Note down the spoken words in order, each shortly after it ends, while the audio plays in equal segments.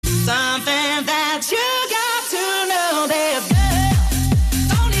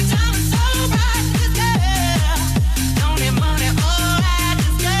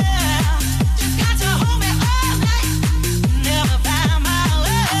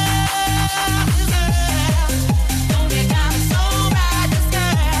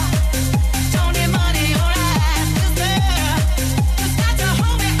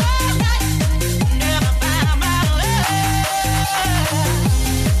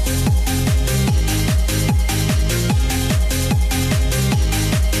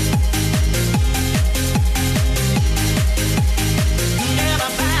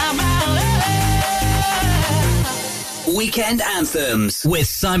Weekend Anthems with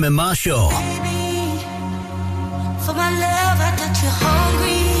Simon Marshall. Baby, for my love, I got you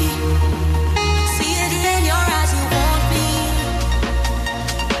hungry. See it in your eyes, you want me.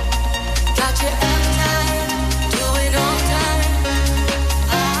 Got your appetite, do it on time.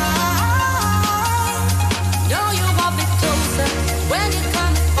 I know you want me closer when you're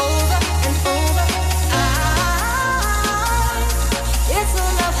coming over and over. It's a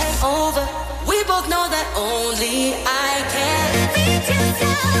love hangover. We both know that only I can. Beat you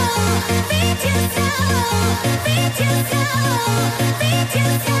so, beat you so, beat you so, beat you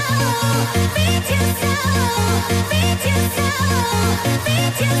so, beat you so, beat you so,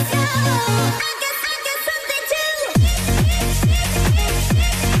 beat you so. I get something too.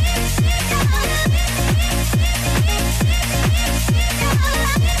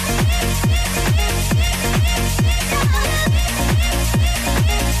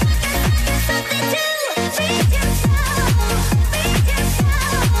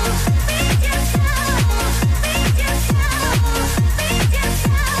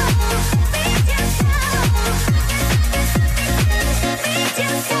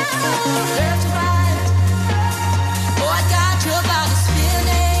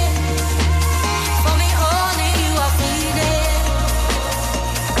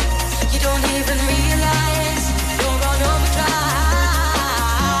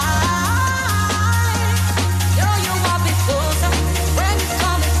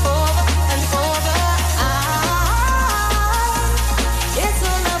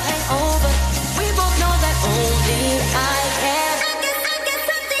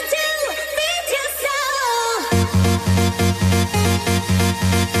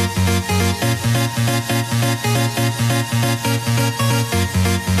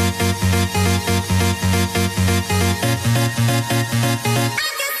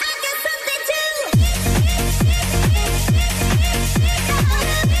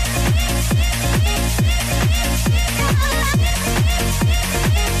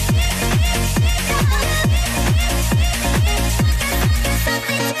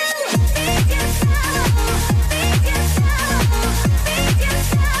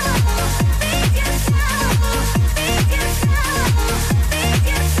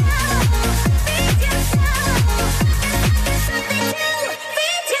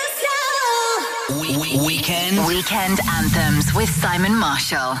 Weekend Anthems with Simon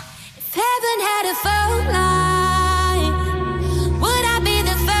Marshall. If heaven had a phone line, would I be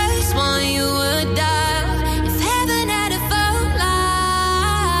the first one you would dial? If heaven had a phone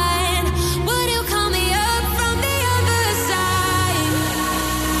line, would you call me up from the other side?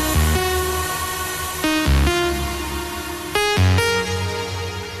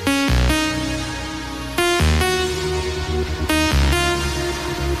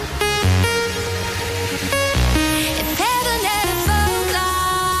 If heaven had a phone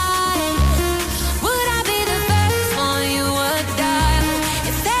line, would I be the first one you would dial?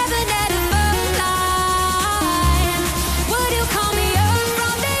 If heaven had a phone line, would you call me up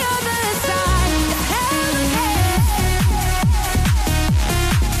from the other side? If heaven had,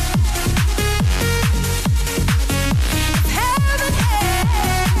 if heaven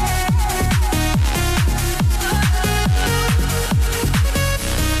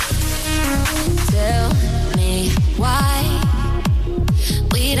tell me why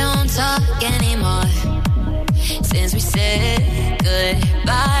we don't talk anymore. Since we said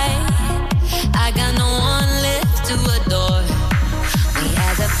goodbye, I got no one left to adore. We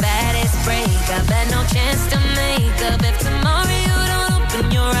had the baddest breakup, had no chance to make up. If tomorrow you don't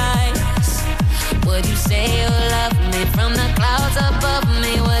open your eyes, would you say you love me from the clouds above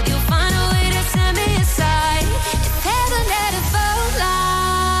me? Would you find a way to set me aside? If heaven had a phone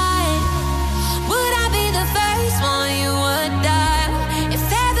line, would I be the first one you would dial? If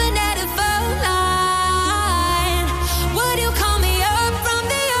heaven had a phone line, would you call me up from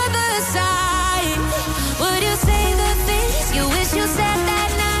the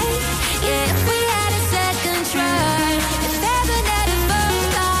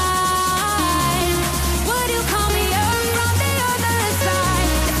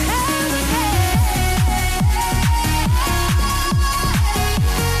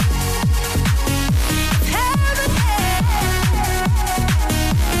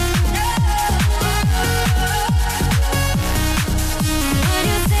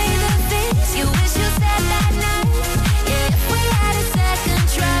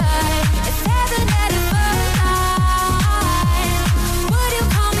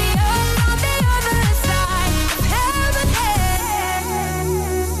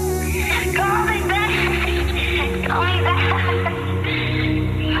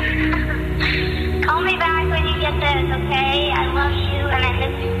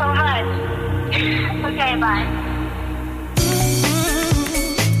Bye-bye.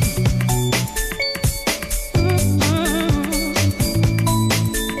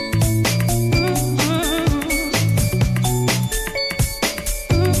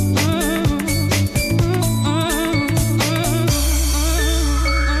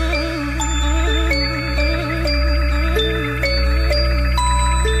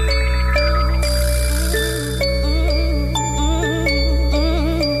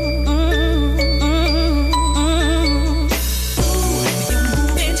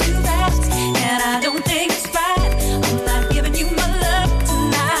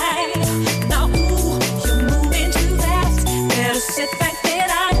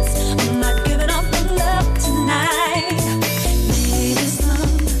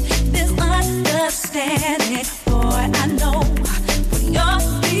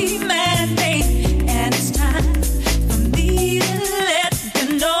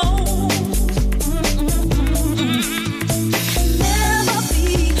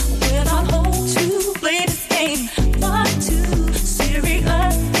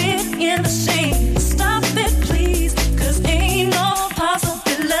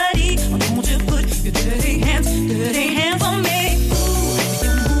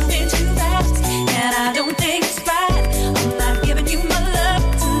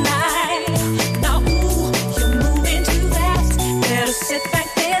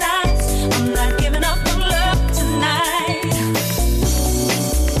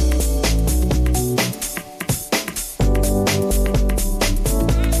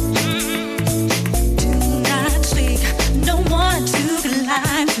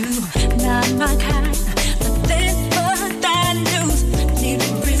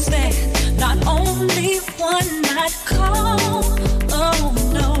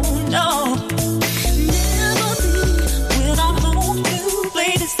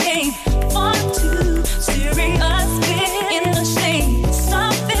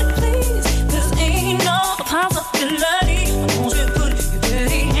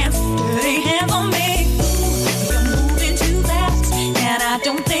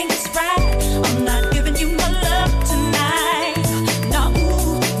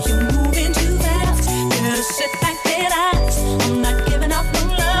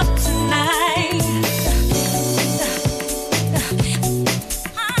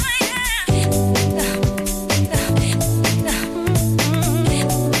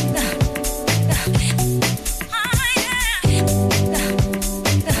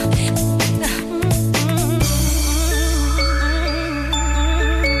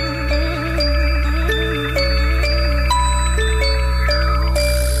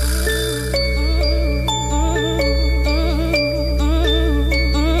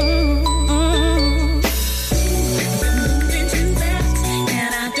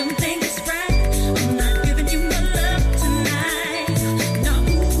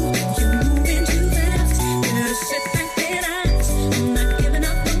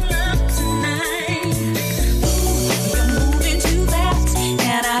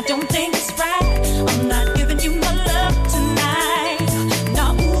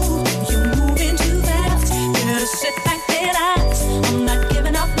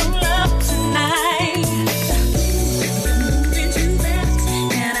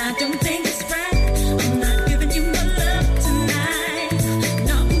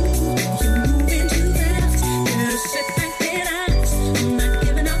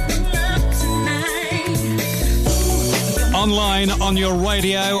 On your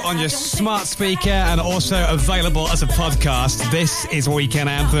radio, on your smart speaker, and also available as a podcast. This is Weekend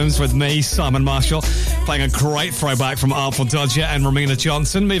Anthems with me, Simon Marshall, playing a great throwback from Artful Dodger and Romina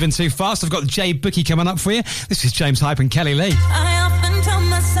Johnson. Moving too fast, I've got Jay Bookie coming up for you. This is James Hype and Kelly Lee. I often tell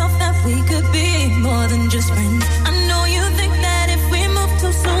myself that we could be more than just friends. I know you think that if we move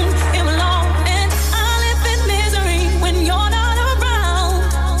too soon, it will all end. I live in misery when you're not around.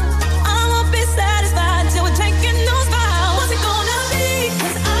 I won't be satisfied till we're taking those vows. What's it gonna be?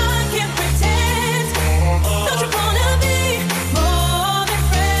 'Cause I can't pretend. Don't you wanna be more than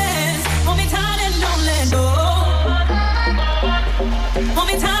friends? Hold me tight and don't let go. Hold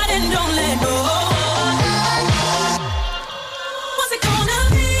me tight and don't let go. What's it gonna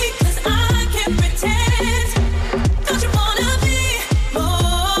be? 'Cause I can't pretend.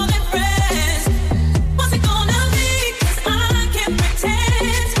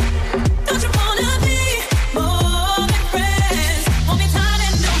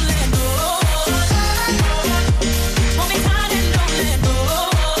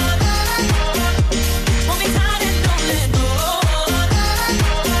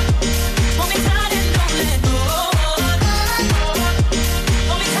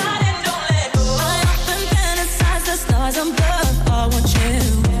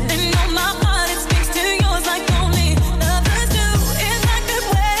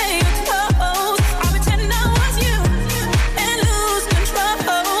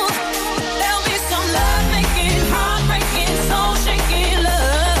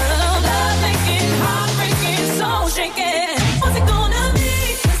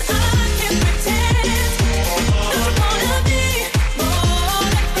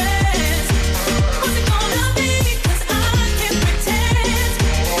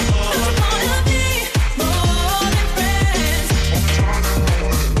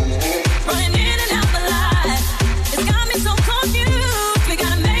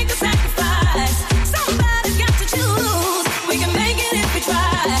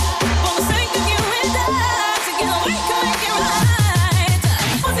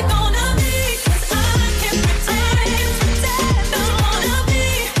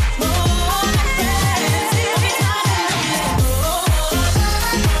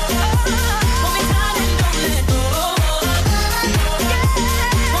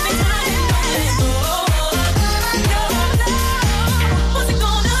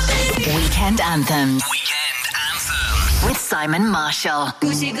 Anthems. Weekend Anthems. With Simon Marshall.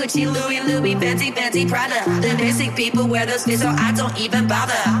 Gucci, Gucci, Louis, Louis, Fenty, Fenty, Prada. The basic people wear those fits, so I don't even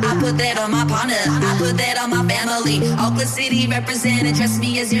bother. I put that on my partner, I put that on my family. Oakland City represented, dress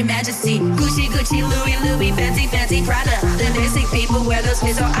me as your majesty. Gucci, Gucci, Louis, Louis, Fenty, Fenty, Prada. The basic people wear those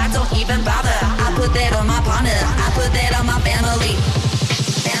fits, so I don't even bother. I put that on my partner, I put that on my family.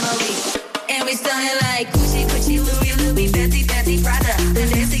 And we stunning like Gucci, Gucci, Louis, Louis, Fenty, Fenty, Prada. The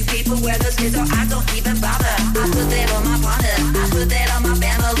basic people wear those fits, so I don't even bother. I put that on my partner, I put that on my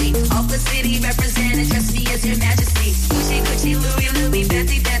family. Oakland City represented, dress me as your majesty. Gucci, Gucci, Louis, Louis,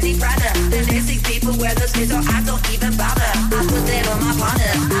 Fenty, Fenty, Prada. The basic people wear those fits, so I don't even bother. I put that on my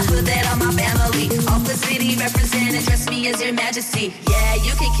partner, I put that on my family. Oakland City represented, dress me as your majesty. Yeah,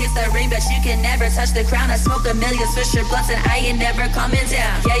 you can kiss the ring, but you can never touch the crown. I smoke a million Swisher blunts and I ain't never coming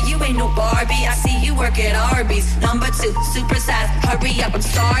down. Yeah, you ain't no Barbie, I see you work at Arby's. Number 2, super size, hurry up, I'm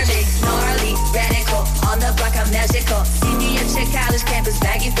starving. Gnarly, radical, on the block I'm magical. See me at your college campus,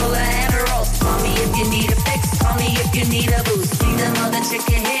 baggy full of Adderall. Call me if you need a fix, call me if you need a boost. See them other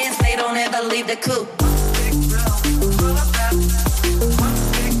chicken heads, they don't ever leave the coop.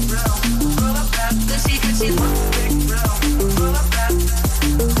 Gucci, Gucci,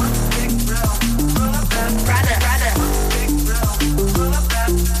 Prada, Prada.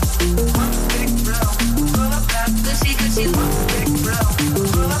 Gucci, Gucci.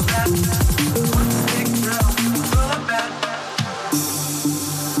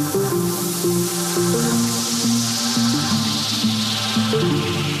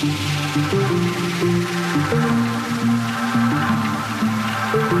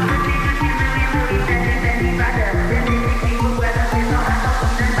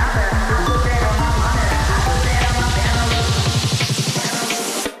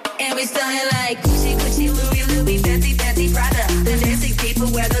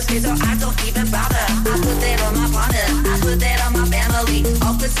 Wear those fits, so I don't even bother. I put that on my partner, I put that on my family.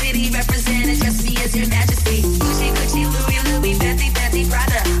 Oakland City represented, dress me as your majesty. Gucci, Gucci, Louis, Louis, Fenty, Fenty,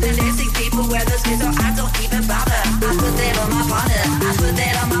 Prada. The basic people wear those fits, so I don't even bother. I put that on my partner, I put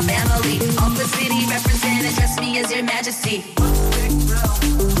that on my family. Oakland City represented, dress me as your majesty.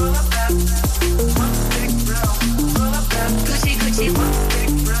 Gucci, Gucci,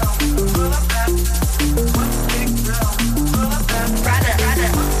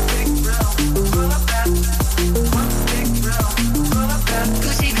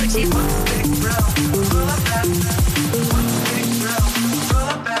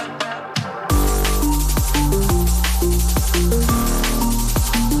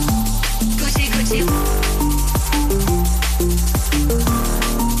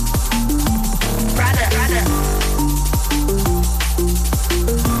 Prada, Prada.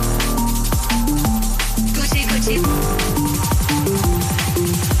 Gucci, Gucci.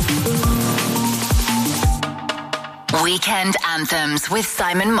 Weekend Anthems with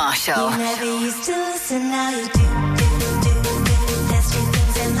Simon Marshall. You never used to listen, now you do. There's few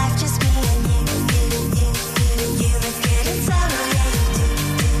things in life, just me and you. You look good and so yeah,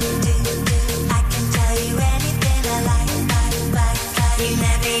 you do. I can tell you anything I like. You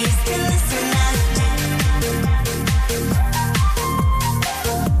never used to listen, now you do.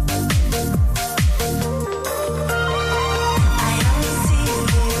 I only see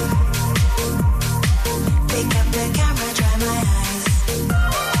you. Pick up the camera, dry my eyes.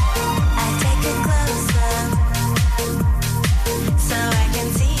 I take it closer, so I can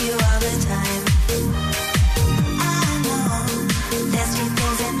see you all the time. I know there's few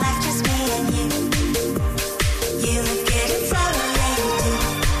things in life, just me and you. You look good and so yeah, you do.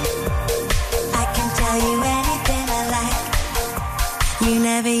 I can tell you anything I like. You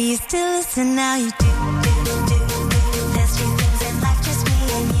never used to listen, now you do. There's few things in life, just me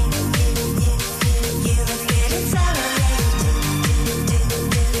and you. You look good and so yeah, you do.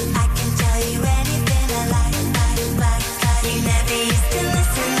 I can tell you anything I like. You never used to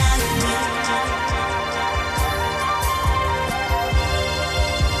listen, now you do.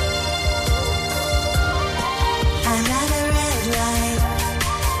 I'm at a red light,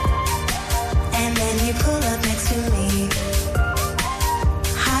 and then you pull up next to me.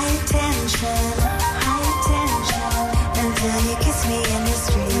 High tension, until you kiss me in the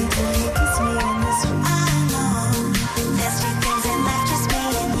street. I know there's few things in life, just me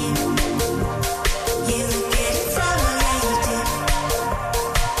and you. You look good and so yeah, you do.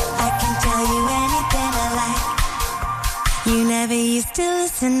 I can tell you anything I like. You never used to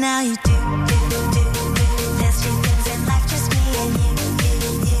listen, now you do. There's few things in life, just me and you.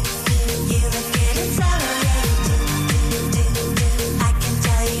 You look good and so yeah, you do. I can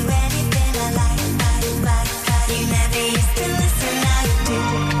tell you anything I like. You never used to listen, now you do.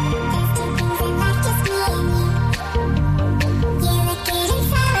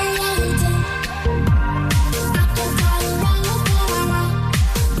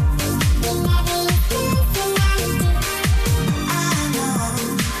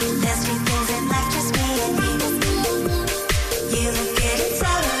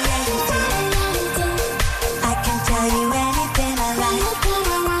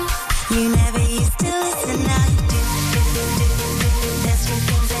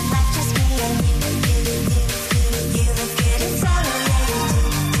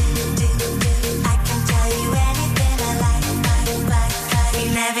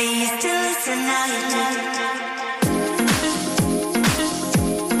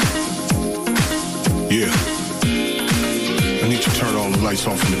 Yeah. I need you to turn all the lights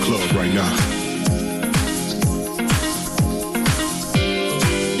off in the club right now.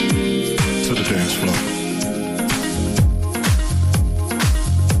 To the dance floor.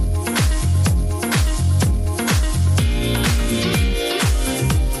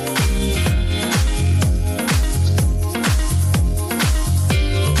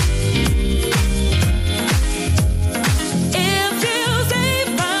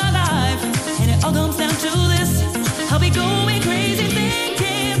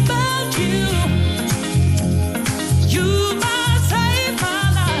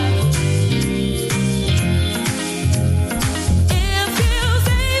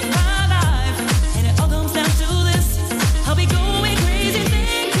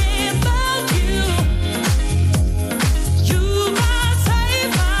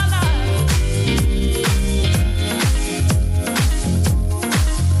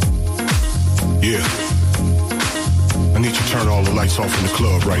 Off in the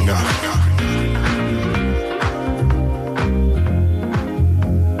club right now.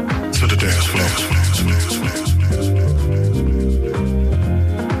 To the dance floor.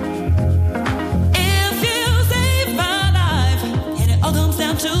 If you save my life, and it all comes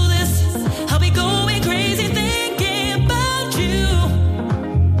down to this, I'll be going crazy thinking about you.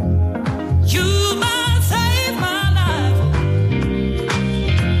 You might save my life.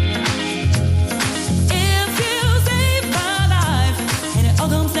 If you save my life, and it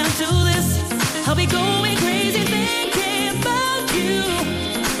all comes down to this, I'll be going crazy thinking about you.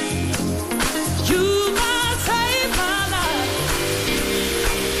 You might save my life.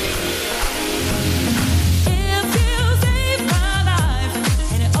 If you save my life,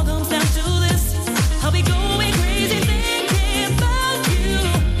 and it all comes down to this, I'll be going crazy thinking about you.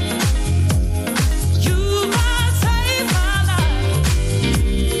 You might save my life.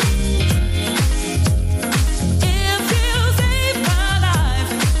 If you save my life,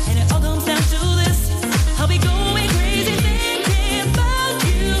 and it all comes down to this, I'll be going crazy thinking about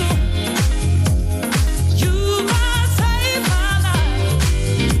you. You might save my life.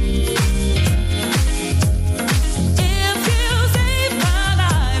 If you save my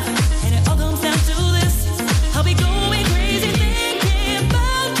life, and it all comes down to this, I'll be going crazy thinking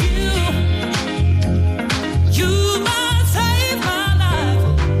about you. You might save my life.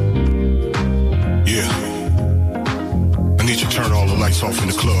 Yeah. I need you to turn all the lights off in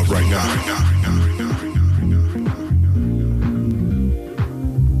the club right now.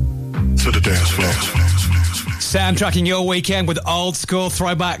 To the dance floor. Soundtracking your weekend with old school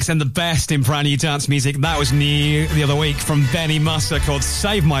throwbacks and the best in brand new dance music. That was new the other week from Benny Musser called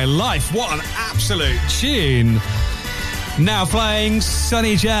Save My Life. What an absolute tune. Now playing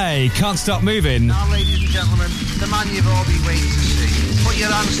Sonny J, Can't Stop Moving. Now, ladies and gentlemen, the man you've all been waiting to see. Put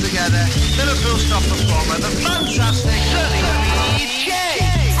your hands together. Liverpool stop performer, the fantastic Sonny J.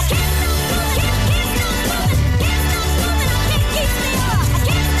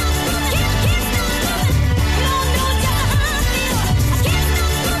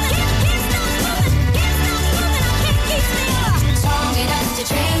 Strong enough to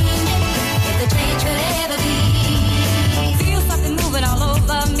change if the change could ever be. Feel something moving all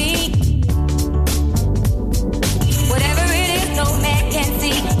over me. Whatever it is, no man can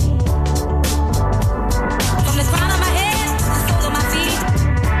see. From the crown of my head to the sole of my feet.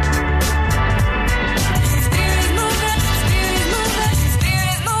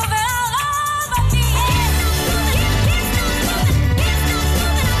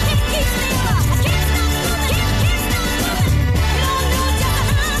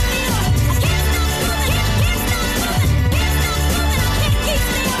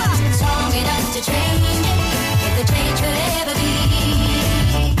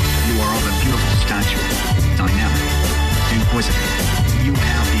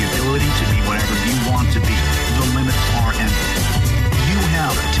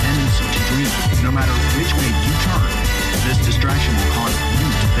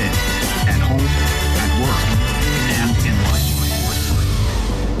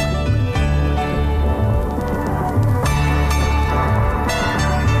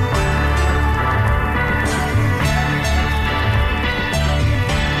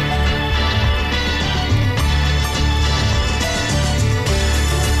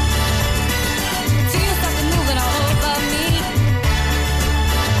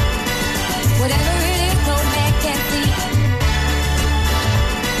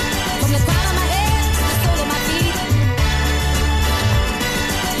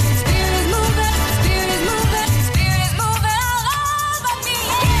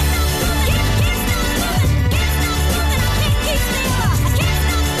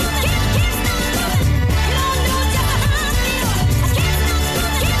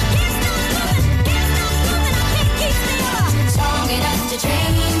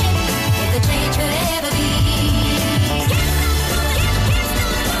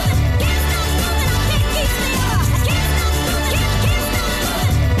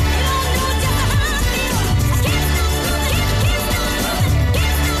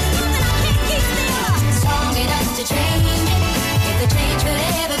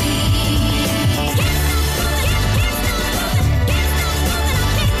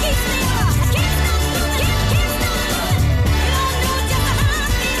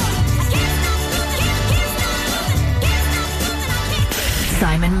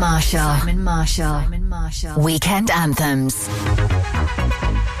 Simon Marshall. Simon Marshall. Simon Marshall. Weekend Anthems.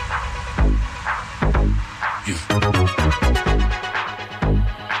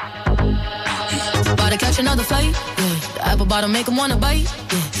 About to catch another flight, yeah. The apple bottom make 'em wanna bite,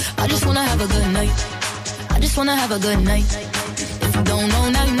 yeah. I just wanna have a good night. I just wanna have a good night. If you don't know,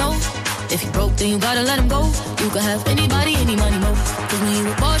 now you know. If you broke, then you gotta let him go. You could have anybody, any money, mo. Cause when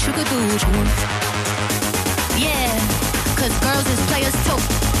you a boss, you could do what you want. Yeah, cause girls is players too.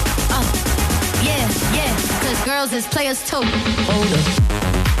 Yeah, cause girls is players too. Hold up.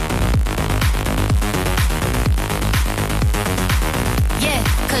 Yeah,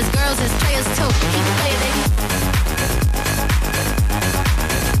 cause girls is players too. Keep it playing, baby.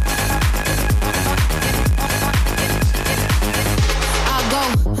 I'll go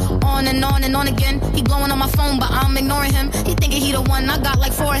on and on again. He blowing on my phone, but I'm ignoring him. He thinking he the one, I got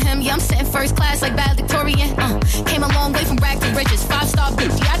like 4 of him. Yeah, I'm sitting first class like valedictorian. Came a long way from rag to riches. 5-star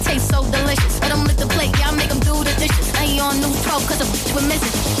bitch, yeah, I taste so delicious. Let him lick the plate, yeah, I make him do the dishes. Now he on news 12 cause the bitch we're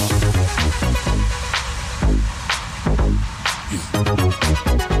missing.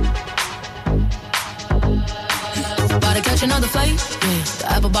 About to catch another flight, yeah. The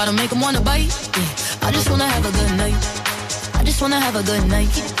apple bottom make 'em wanna bite, yeah. I just wanna have a good night. I just wanna have a good night.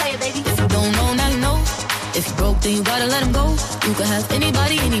 Keep it playing, baby. If you don't know, now you know. If you broke, then you gotta let him go. You could have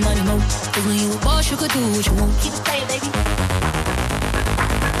anybody, any money, mo. Cause when you a boss, you could do what you want. Keep it playing, baby.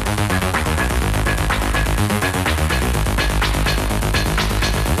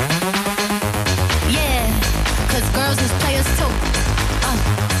 Yeah, cause girls is players too.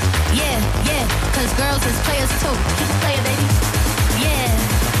 Yeah, cause girls is players too. Keep it playing, baby. Yeah,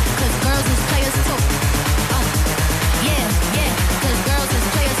 cause girls is players too. Yeah, cause girls is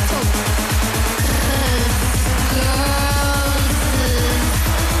players too.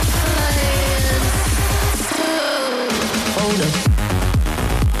 Hold up.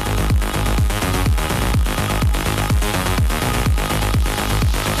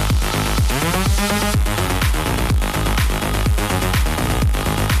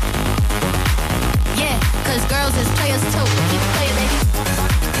 Yeah, cause girls is players too. Keep playing, baby.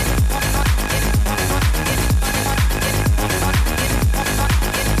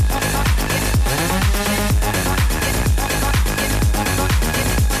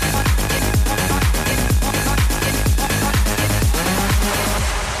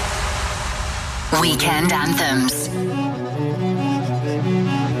 Weekend Anthems.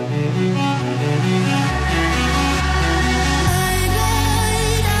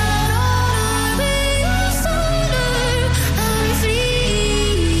 I'm free.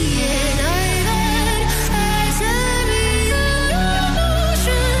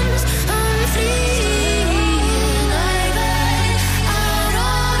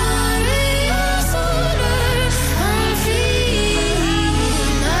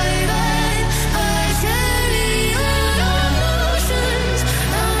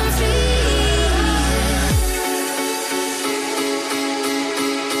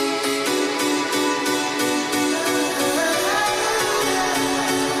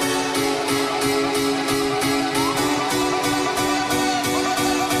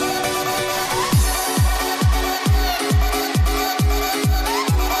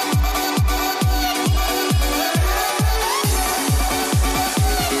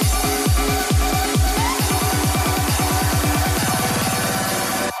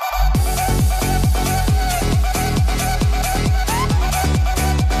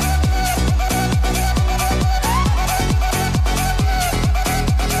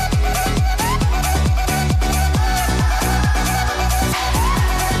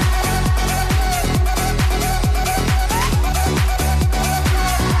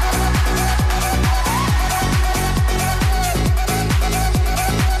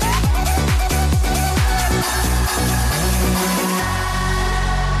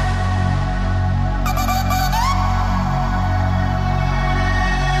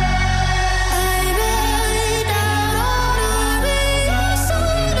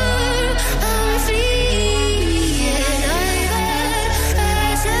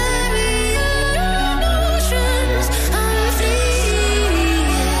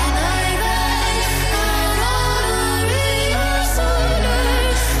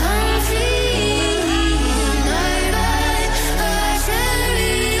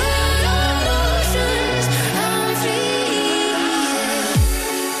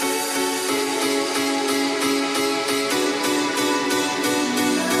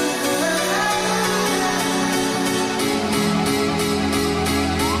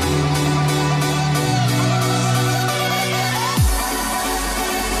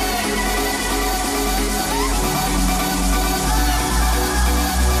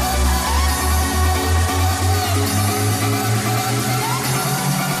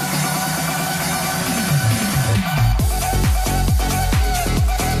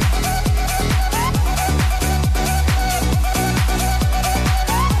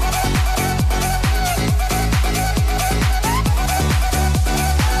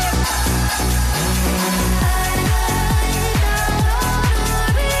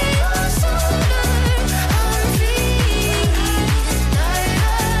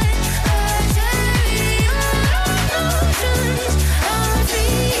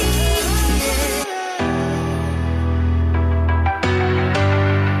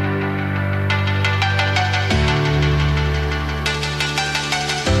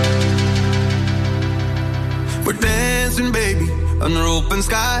 dancing, baby, under open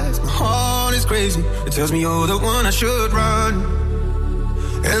skies. My heart is crazy. It tells me you're the one I should run.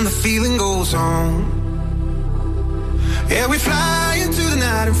 And the feeling goes on. Yeah, we fly into the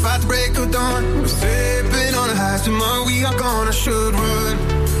night and fight the break of dawn. We're sipping on the highs, tomorrow we are gone, I should run.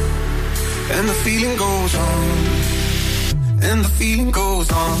 And the feeling goes on. And the feeling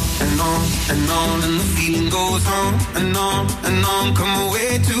goes on and on and on. And the feeling goes on and on and on. Come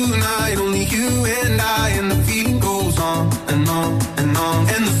away tonight, only you and I. And the feeling goes on and on and on.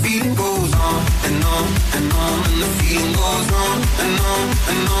 And the feeling goes on and on and on. And the feeling goes on and on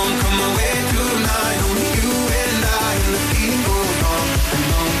and on. Come away tonight, only you and I. And the feeling goes on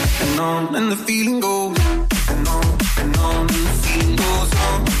and on and on. And the feeling goes and on and on. And the feeling goes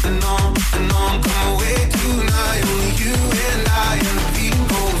on and on and on. Come away tonight, only you and I. And the feeling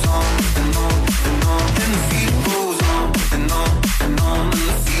goes on and on and on. And the feeling goes on and on and on. And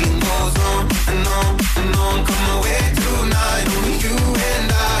the feeling goes on and on and on. Come away tonight, only you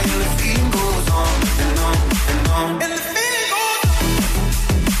and I. And the feeling goes on and on and on. And the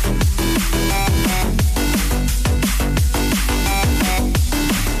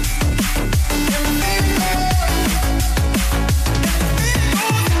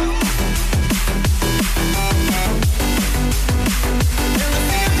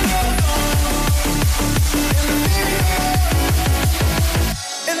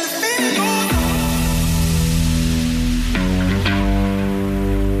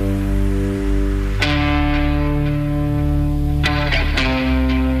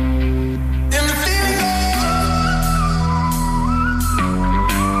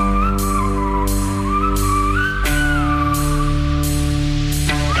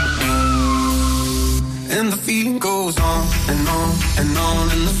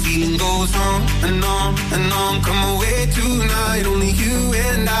feeling goes on. And on, come away tonight, only you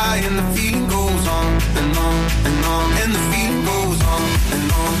and I. And the feeling goes on and on and on. And the feeling goes on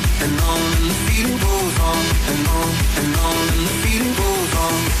and on and on. And the feeling goes on and on and on. And the feeling goes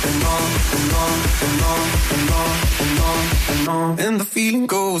on and on and on and on and on and on and on. And the feeling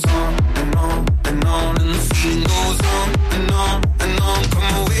goes on and on and on. And the feeling goes on and on and on.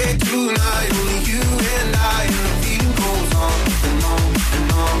 Come away tonight, only you and I. And the feeling goes on and on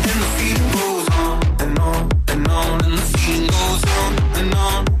and on. And the feeling goes on and on and on. And the feeling goes on and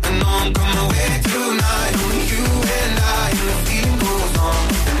on and on. Come away tonight, only you and I. And the feeling goes on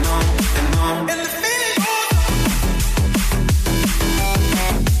and on and on. And the feeling goes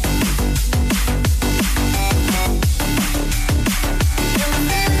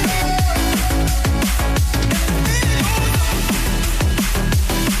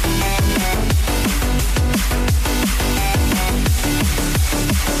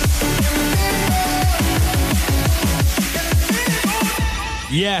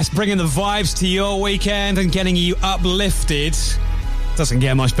Yes, bringing the vibes to your weekend and getting you uplifted. Doesn't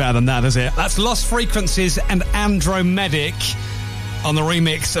get much better than that, does it? That's Lost Frequencies and Andromedic on the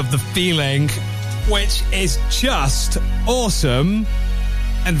remix of The Feeling, which is just awesome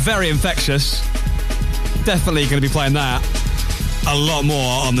and very infectious. Definitely going to be playing that a lot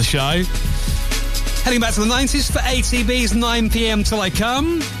more on the show. Heading back to the 90s for ATB's 9 p.m. Till I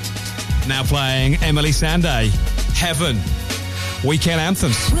Come. Now playing Emily Sandé, Heaven. Weekend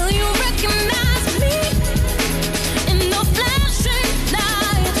Anthems. Will you recognize me in the flashing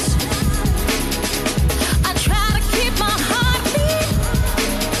lights? I try to keep my heart beat,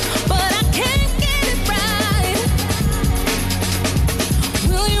 but I can't get it right.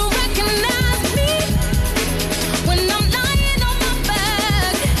 Will you recognize me when I'm lying on my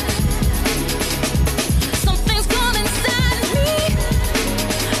back? Something's gone inside me,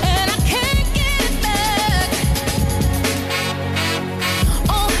 and I can't get it back.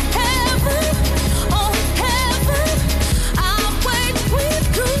 Oh, heaven.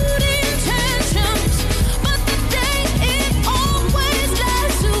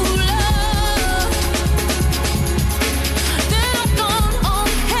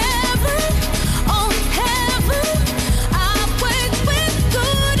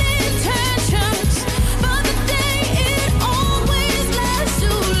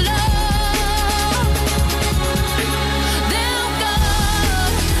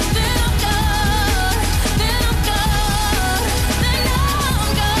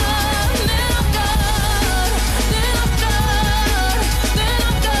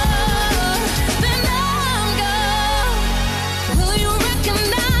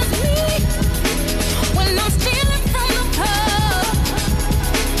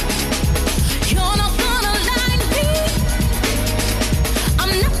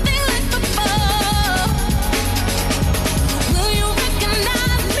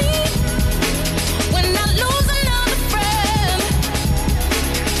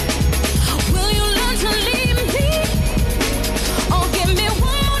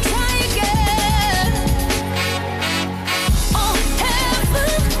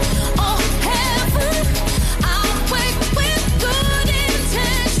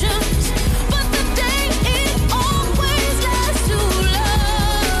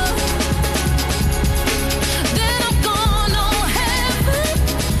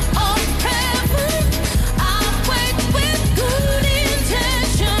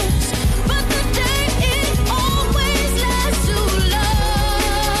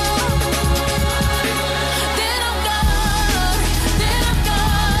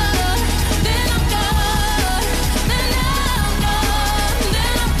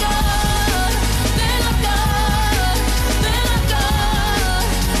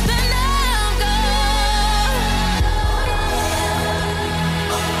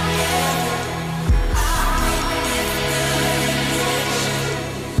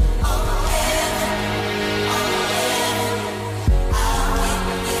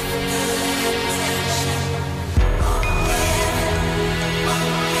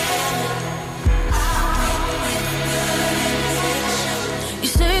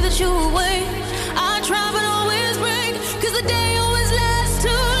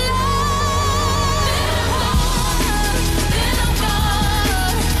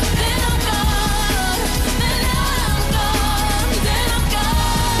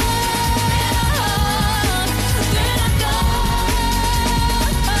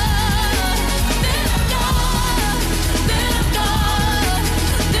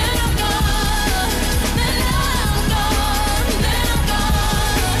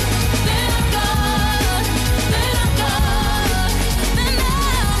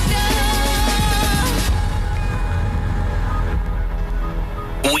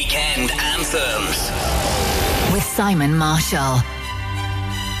 Weekend Anthems. With Simon Marshall.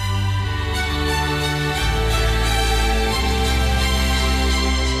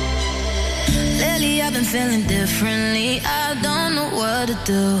 Lately I've been feeling differently. I don't know what to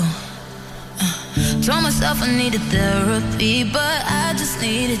do. Told myself I needed therapy, but I just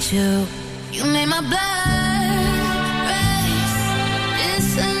needed you. You made my blood race.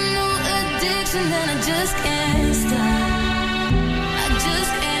 It's a new addiction and I just can't stop. I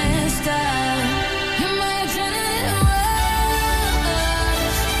just can't stop. You're my adrenaline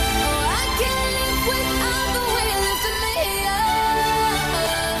rush. Oh, I can't live without the way you lifted me up.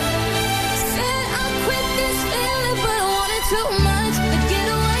 Said I'll quit this feeling, but I wanted too much. The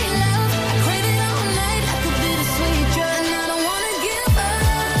getaway love, I crave it all night. I could be the sweet drug, and I don't wanna give up.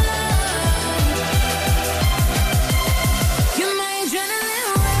 You're my adrenaline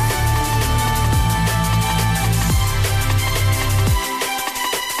rush.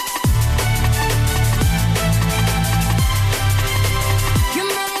 You're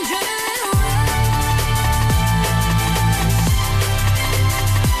my adrenaline rush.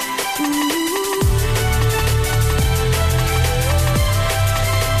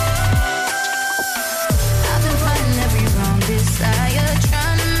 I've been fighting every wrong desire,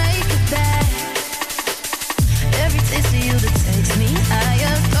 trying to make it back. Every taste of you that takes me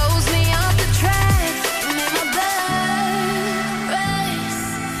higher throws me off the track. You made my blood race.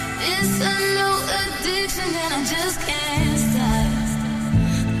 It's a new addiction and I just can't stop.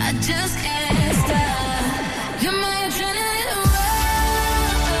 I just can't stop. You're my adrenaline rush.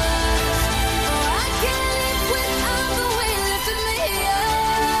 Oh, I can't live without the way you lifted me up.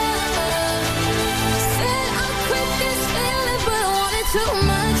 Said I'll quit this feeling, but I wanted too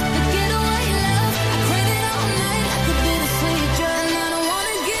much. The getaway love, I crave it all night. I could be the sweet drug, and I don't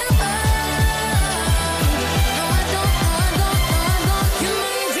wanna give up. No, I don't, no, I don't, no, I don't. You're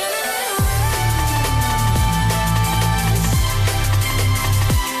my adrenaline rush.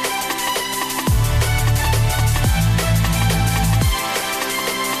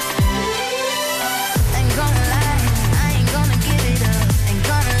 Ain't gonna lie, I ain't gonna give it up. Ain't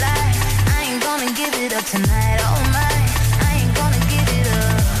gonna lie, I ain't gonna give it up tonight. Oh my, I ain't gonna give it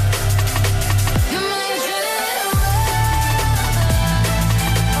up. You're my adrenaline rush.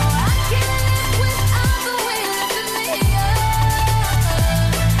 Oh, I can't live without the way you lifted me up.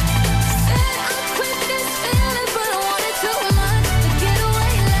 Said I'll quit this feeling, but I wanted too much. The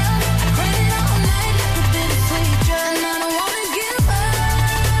getaway love, I crave it all night. I could be the sweet drug, and I don't wanna give up.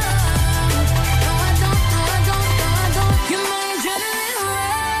 No, I don't, no, I don't, no, I don't. You're my adrenaline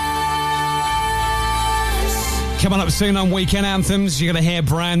rush. Coming up soon on Weekend Anthems, you're going to hear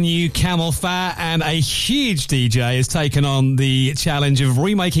brand new Camel Fat, and a huge DJ has taken on the challenge of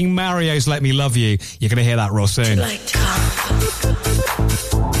remaking Mario's Let Me Love You. You're going to hear that real soon.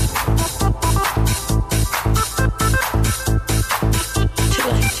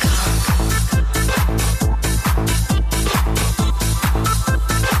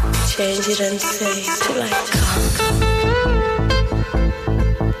 Change it and say to like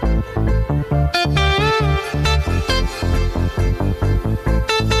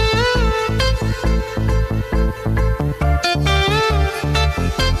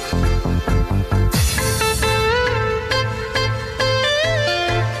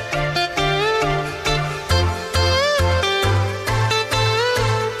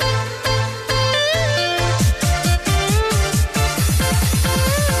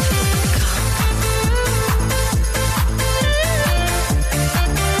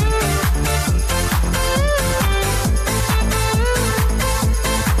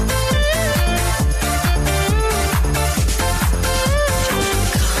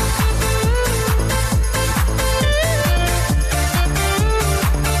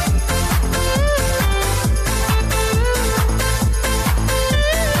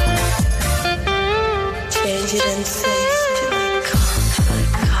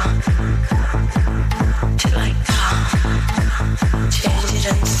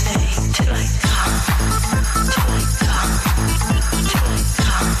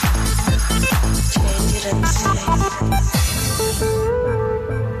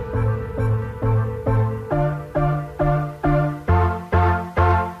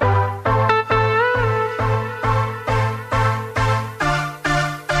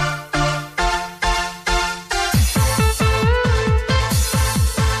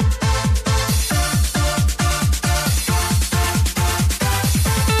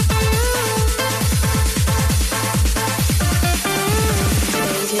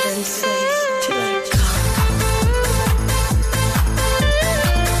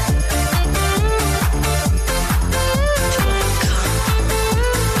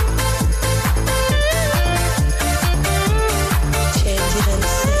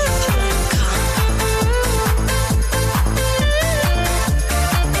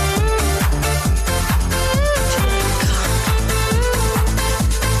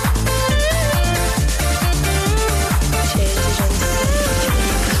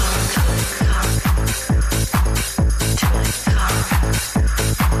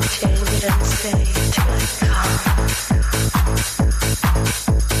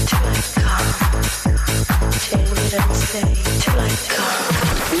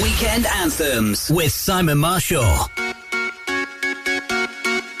Weekend Anthems with Simon Marshall.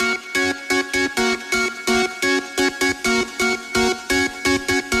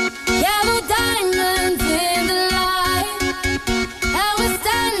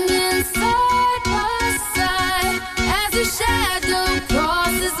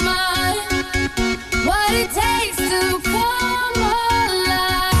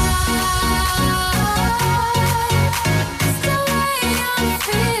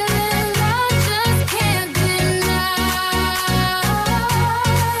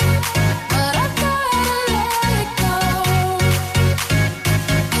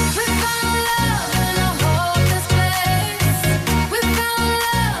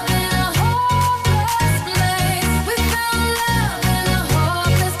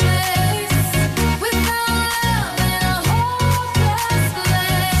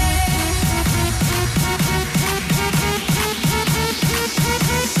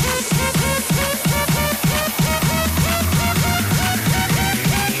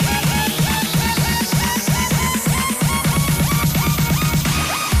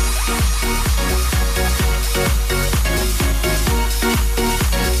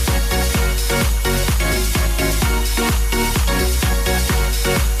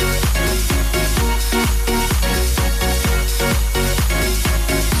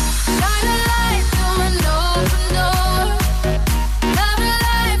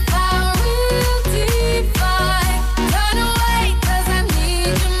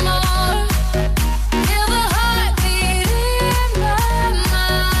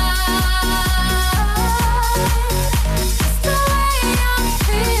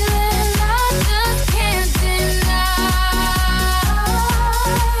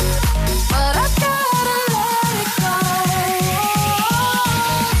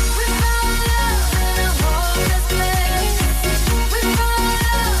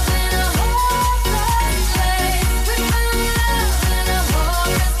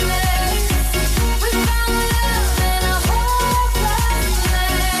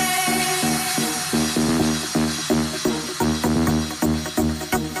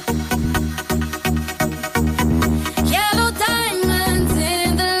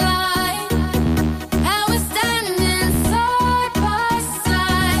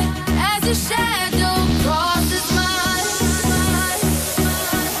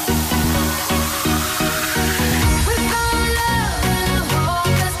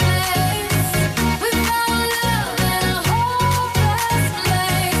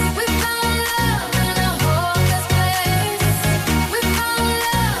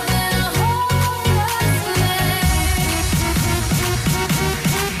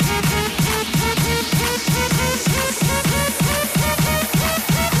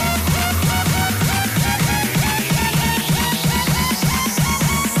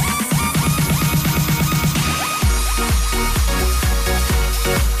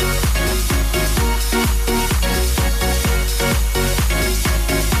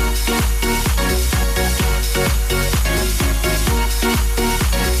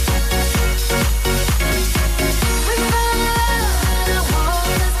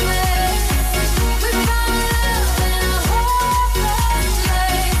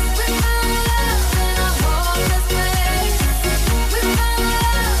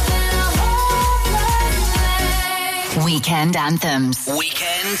 Weekend Anthems.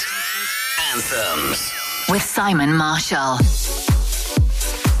 Weekend Anthems. With Simon Marshall.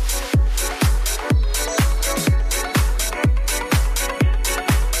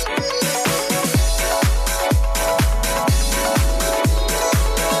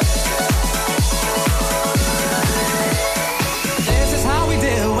 This is how we do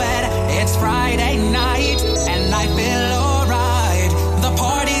it. It's Friday night, and I feel alright. The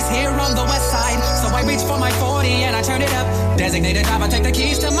party's here on the west side, so I reach for my 40 and I turn it up. Designated driver, take the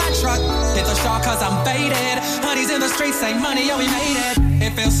keys to my truck. Hit the shop cause I'm faded. Honey's in the streets, say money, yo, we made it.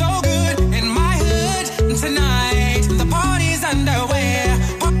 It feels so good in my hood tonight. The party's underway.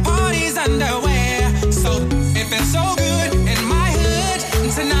 Party's underway. So it feels so good in my hood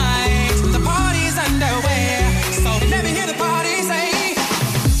tonight. The party's underway. So let me hear the party say.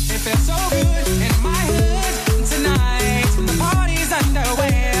 It feels so good in my hood tonight. The party's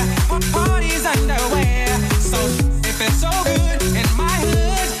underway. Party's underway. So it feels so good in my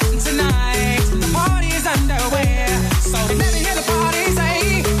hood tonight. The party's underway. So let me hear the party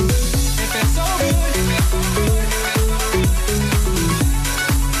say.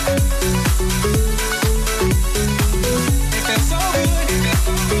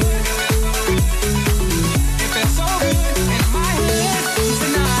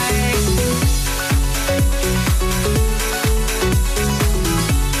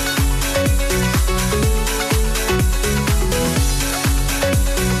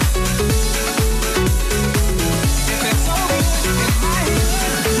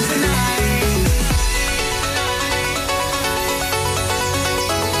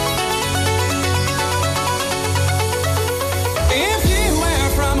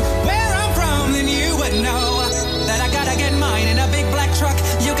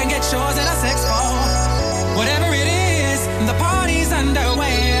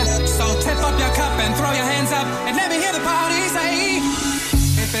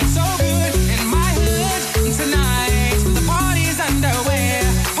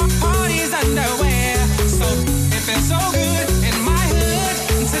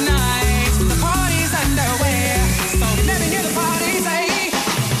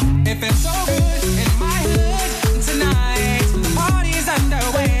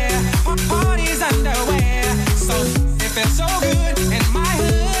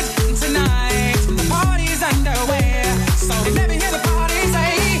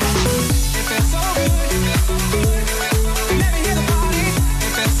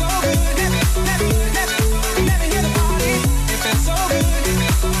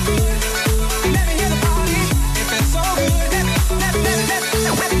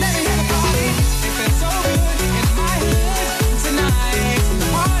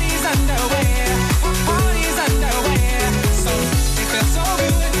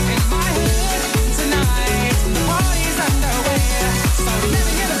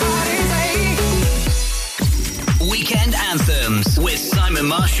 Simon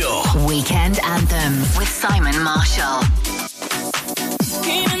Marshall. Weekend Anthems with Simon Marshall.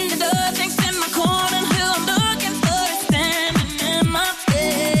 Came in the door, thinks in my corner, who I'm looking for is standing in my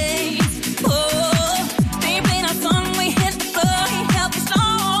face. Oh, they played our song, we hit the floor, he held me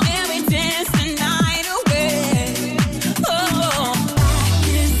strong, and we danced the night away. Oh, I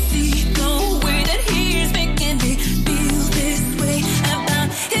can see the way that he is making me feel this way about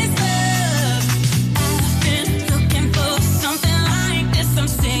his love. I've been looking for something like this, I'm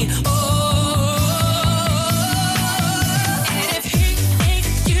saying, oh.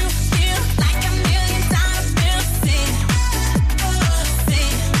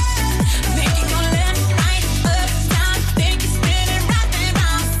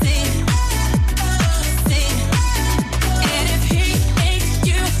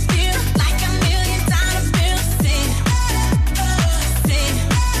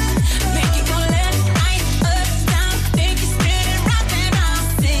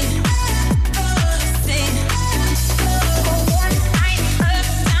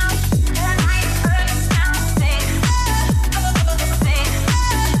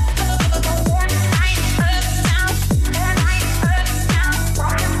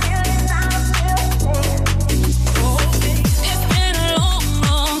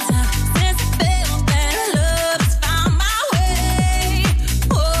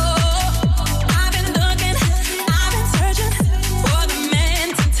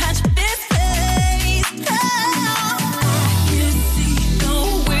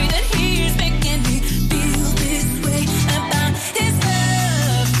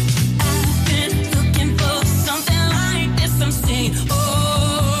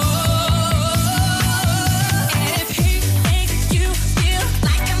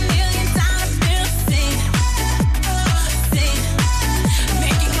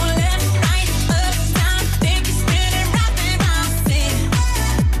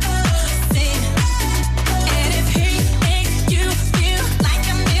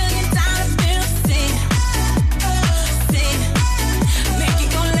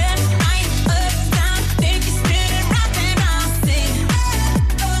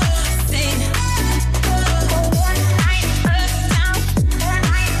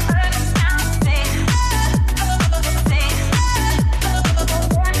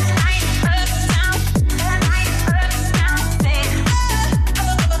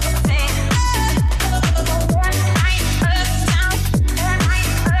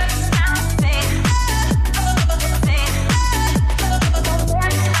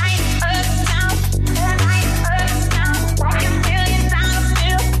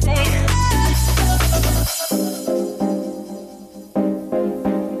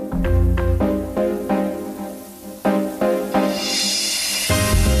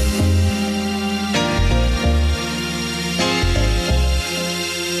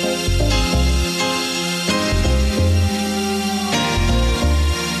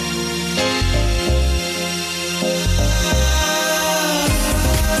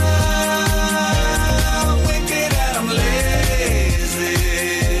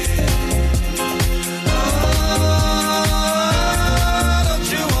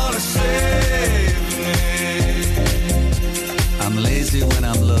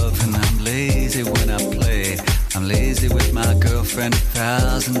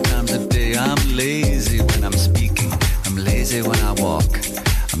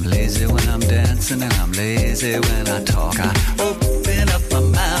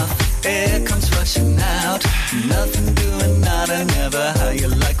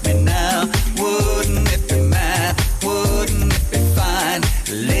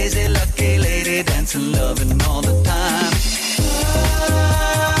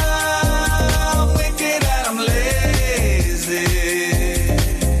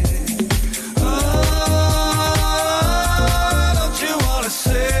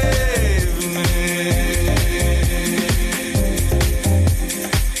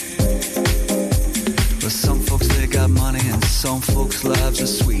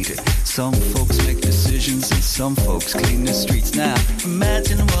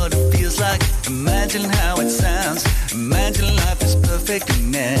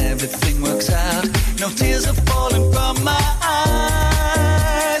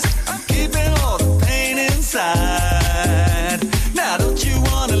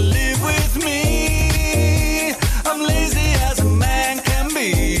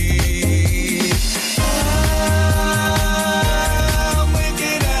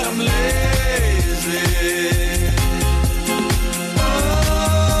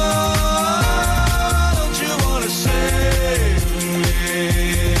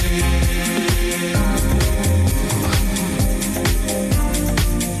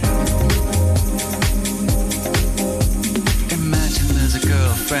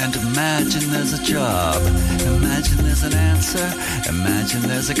 friend, imagine there's a job. Imagine there's an answer. Imagine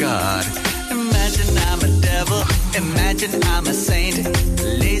there's a God. Imagine I'm a devil. Imagine I'm a saint.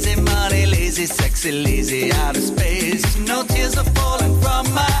 Lazy money, lazy, sexy, lazy out of space. No tears are falling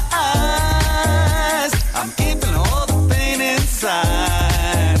from my eyes. I'm keeping all the pain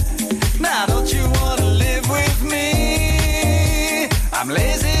inside. Now don't you wanna live with me? I'm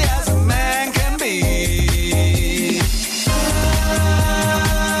lazy as a man can be.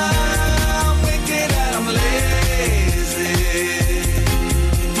 I'm wicked and I'm lazy.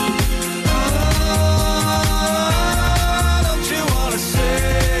 Don't you wanna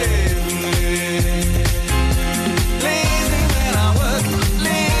save me? Lazy when I work,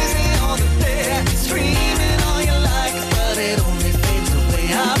 lazy on the day, streaming all you like, but it only fades away.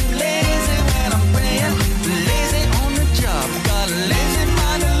 I'm lazy when I'm praying, lazy on the job, got a lazy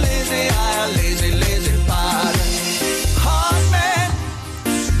mind, a lazy eye, a lazy, lazy body. Hard man,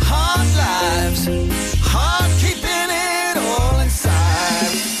 hard lives, hard keeping it all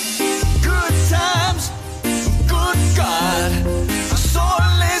inside. Good times, good God, so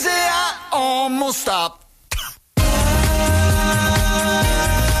lazy I almost stopped.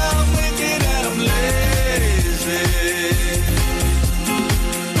 I'm wicked and I'm lazy.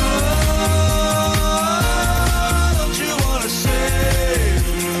 Don't you wanna save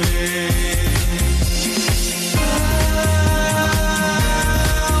me?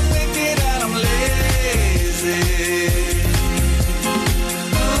 I'm wicked and I'm lazy.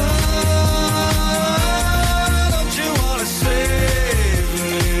 Don't you wanna save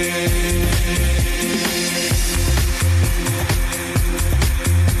me?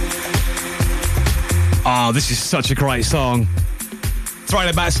 Oh, this is such a great song. Throwing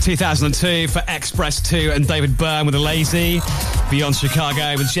it back to 2002 for Express 2 and David Byrne with The Lazy. Beyond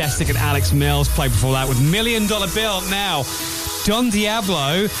Chicago, Majestic and Alex Mills played before that with $1 Million Bill. Now, Don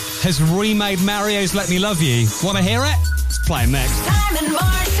Diablo has remade Mario's Let Me Love You. Want to hear it? Let's play it next. Simon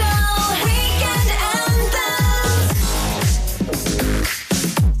Marshall, Weekend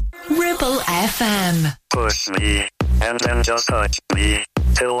Anthems. Ripple FM. Push me, and then just touch me,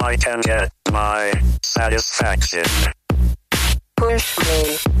 till I can get my satisfaction. Push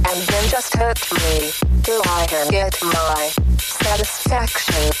me, and then just hurt me, till I can get my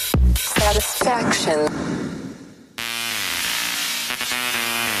satisfaction. Satisfaction.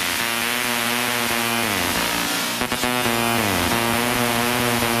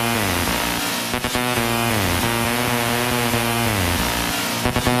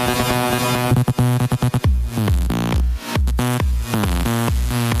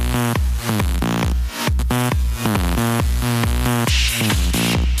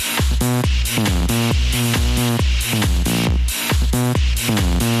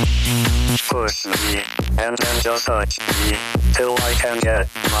 Push me, and then just touch me, till I can get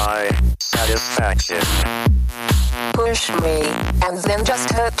my satisfaction. Push me, and then just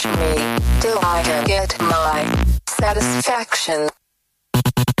hurt me, till I can get my satisfaction.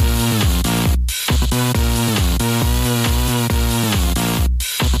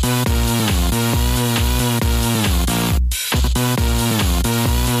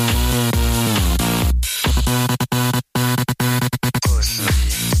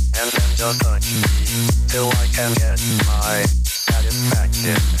 Just touch me, till I can get my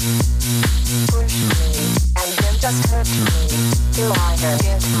satisfaction. Push me, and then just hurt me, till I can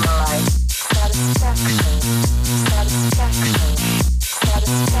get my satisfaction. Satisfaction.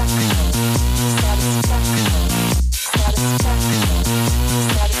 Satisfaction. Satisfaction. Satisfaction.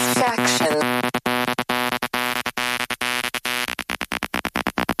 Satisfaction.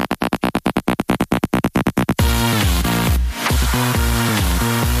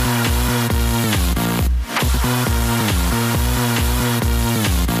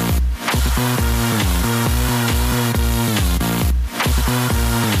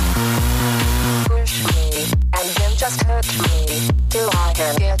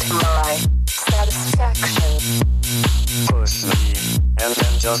 Push me, and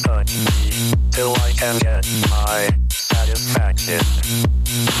then just touch me, till I can get my satisfaction.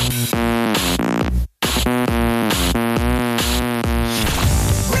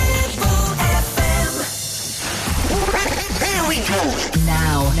 Here we go. Now.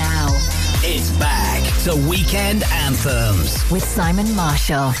 It's back to Weekend Anthems with Simon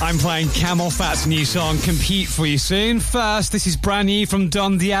Marshall. I'm playing Camel Fat's new song, Compete, for you soon. First, this is brand new from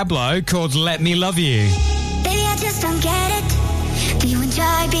Don Diablo called Let Me Love You. Baby, I just don't get it. Do you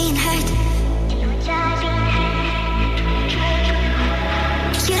enjoy being hurt?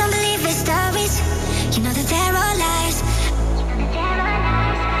 You don't believe the stories. You know that they're all lies.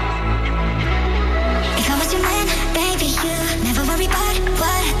 If I was your man, baby, you never worry about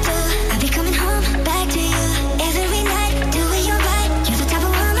what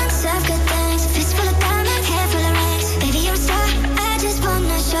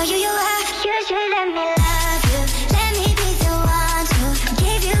show you you are. You should let me love you. Let me be the one to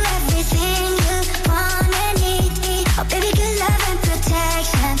give you everything you want and need. Oh baby, good love and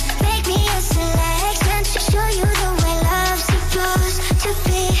protection. Make me a selection. Show you the way love's supposed to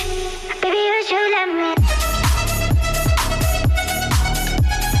be. Baby, you should let me.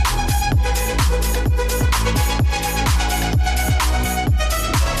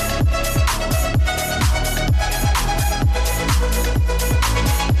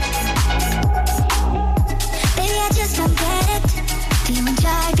 Baby, I just don't get it. Do you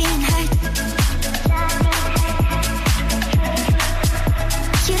enjoy being hurt?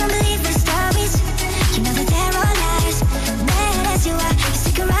 You don't believe the stories. You know that they're all lies. Bad as you are, you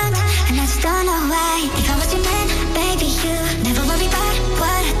stick around, and I just don't know why. If I was your man, baby, you never worry about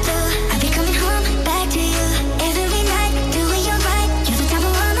what I do. I'll be coming home back to you every night, doing you right. You're the type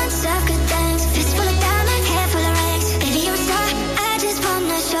of woman, so good things. Fist full of diamonds, hair full of rings. Baby, you're a star. I just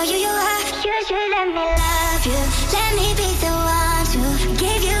wanna show you you are. You should let me love you. Let me be the one to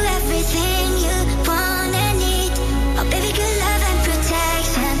give you everything you want and need. Oh baby, good love and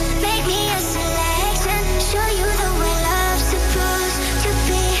protection. Make me a selection. Show you the way love's supposed to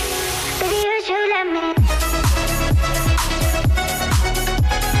be. Baby, you should let me.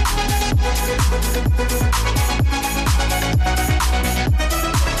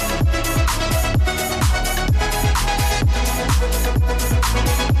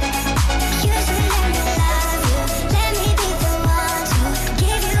 You should let me love you. Let me be the one to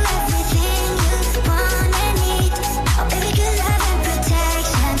give you everything you want and need. Oh baby, good love and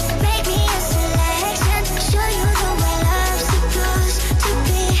protection. Make me a selection. Show you the way love's supposed to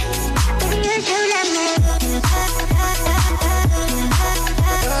be. Baby, you should let me.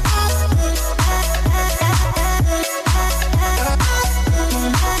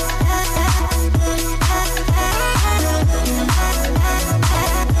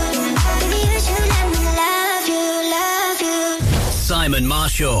 Baby, you should let me love you, love you. Simon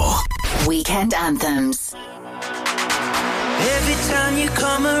Marshall. Weekend Anthems. Every time you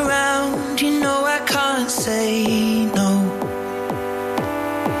come around, you know I can't say no.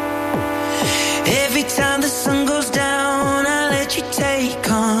 Every time the sun goes down, I let you take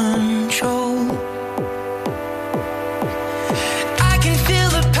control. I can feel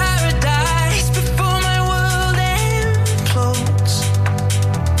the paradise before my world implodes.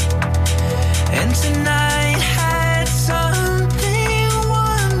 And tonight had something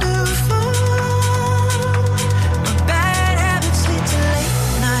wonderful. My bad habits lead to late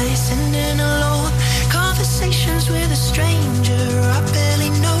nights, sitting alone. Conversations with a stranger I barely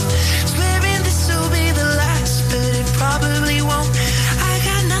know. Swearing this will be the last, but it probably won't. I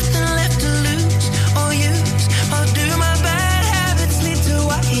got nothing left to lose or use or do. My bad habits lead to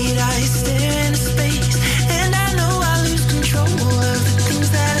white eyes stare into space, and I know I lose control of the things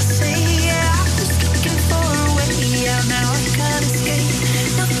that I say. Yeah, I was looking for a way out, now I can't escape.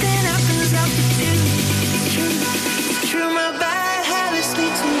 Nothing happens after two. It's true, my bad habits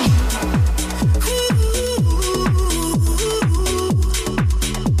lead to you.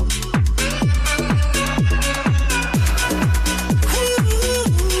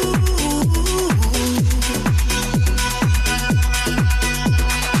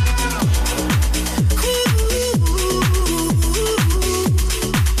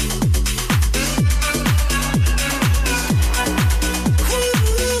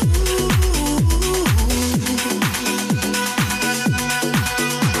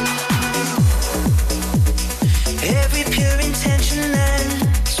 Every pure intention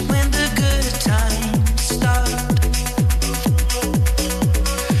ends when the good times start.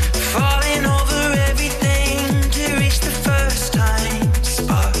 Falling over everything to reach the first time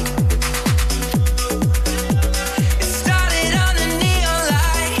spark. It started on the neon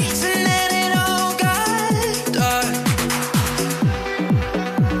lights and then it all got dark.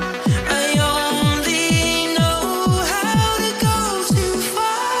 I only know how to go too far.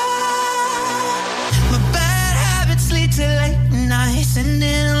 My bad habits lead to late nights,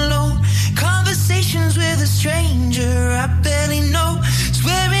 sitting alone. Conversations with a stranger I barely know.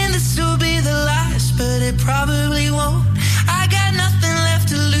 Swearing this will be the last, but it probably won't. I got nothing left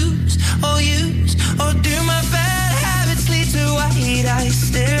to lose or use or do. My bad habits lead to white eyes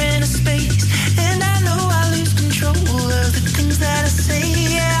stare into space, and I know I lose control of the things that I say.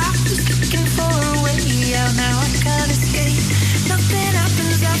 Yeah, I was looking for a way out, now I can't escape. Nothing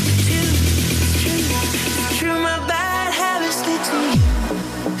happens after two. True, my bad habits lead to you.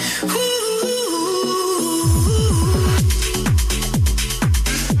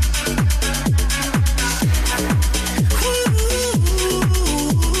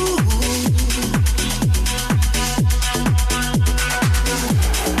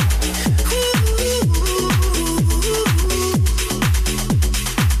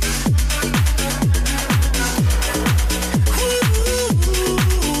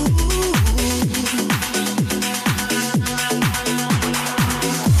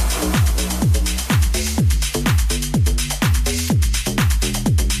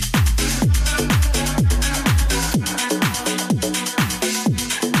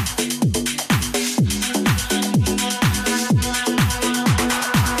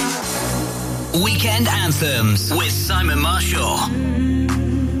 Weekend Anthems with Simon Marshall.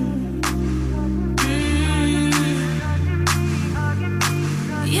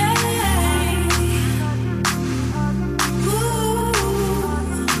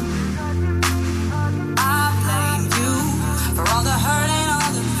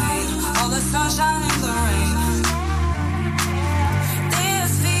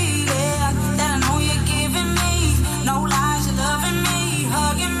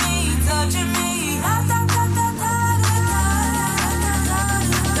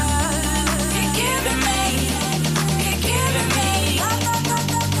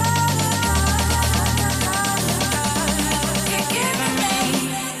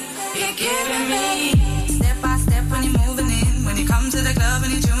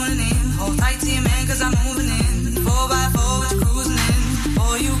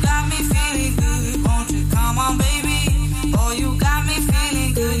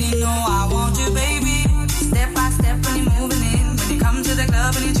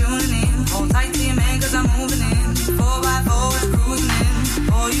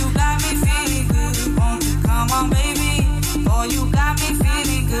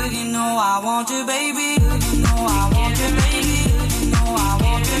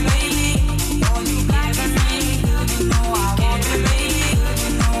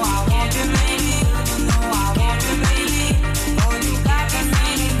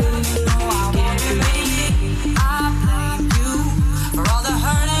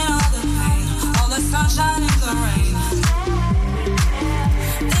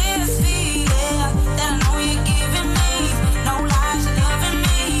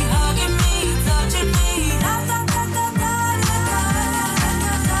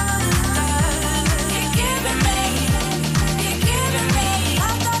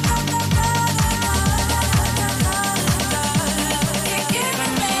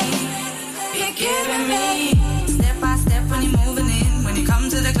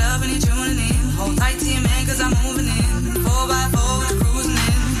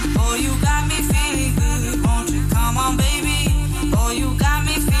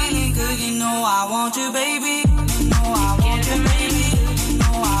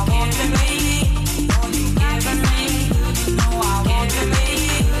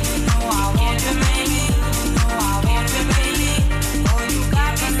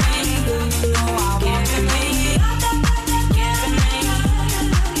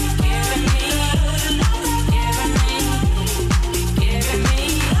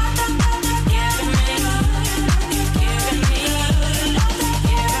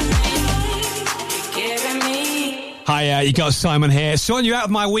 You got Simon here. Sorting you out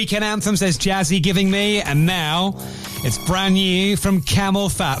with my weekend anthems. There's Jazzy Giving Me, and now it's brand new from Camel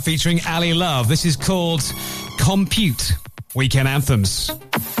Fat featuring Ali Love. This is called Compute. Weekend Anthems.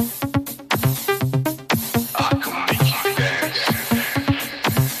 I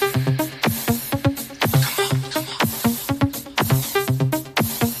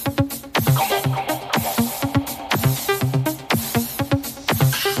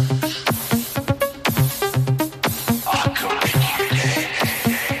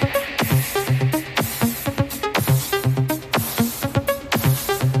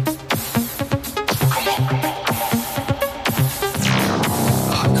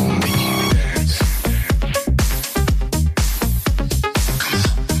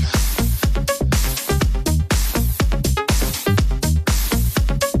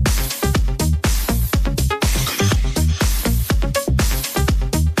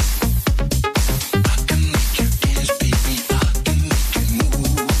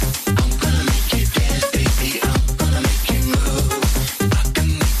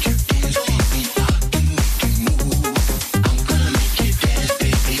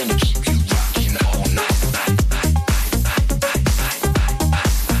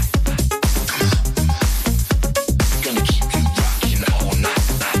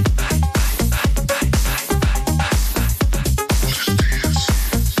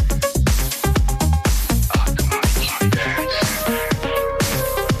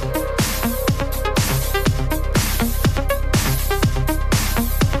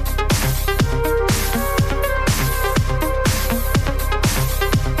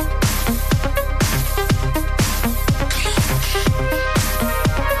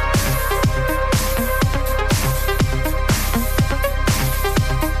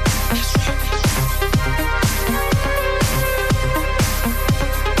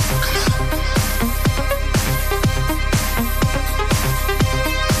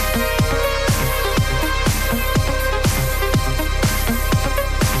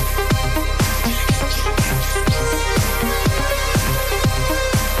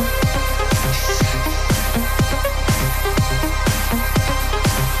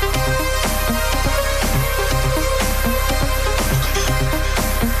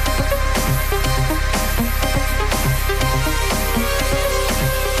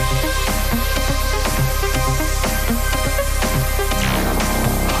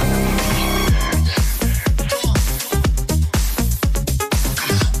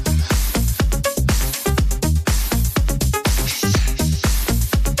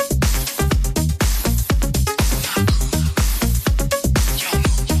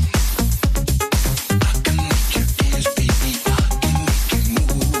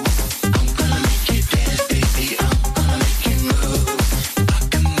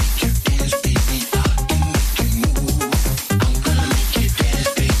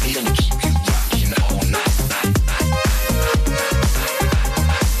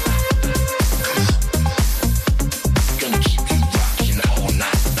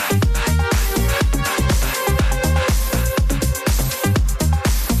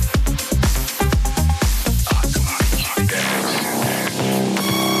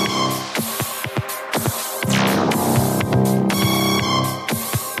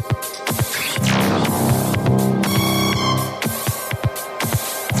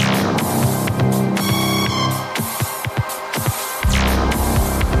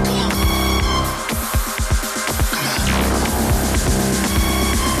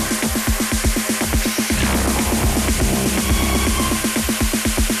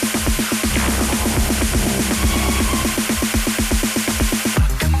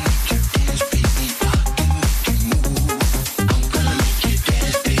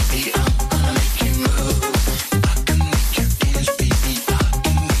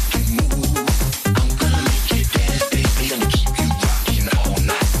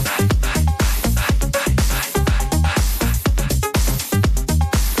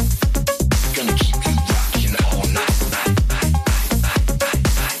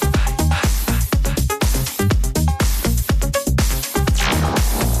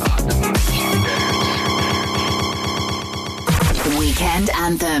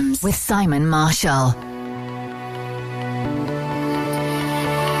Anthems with Simon Marshall.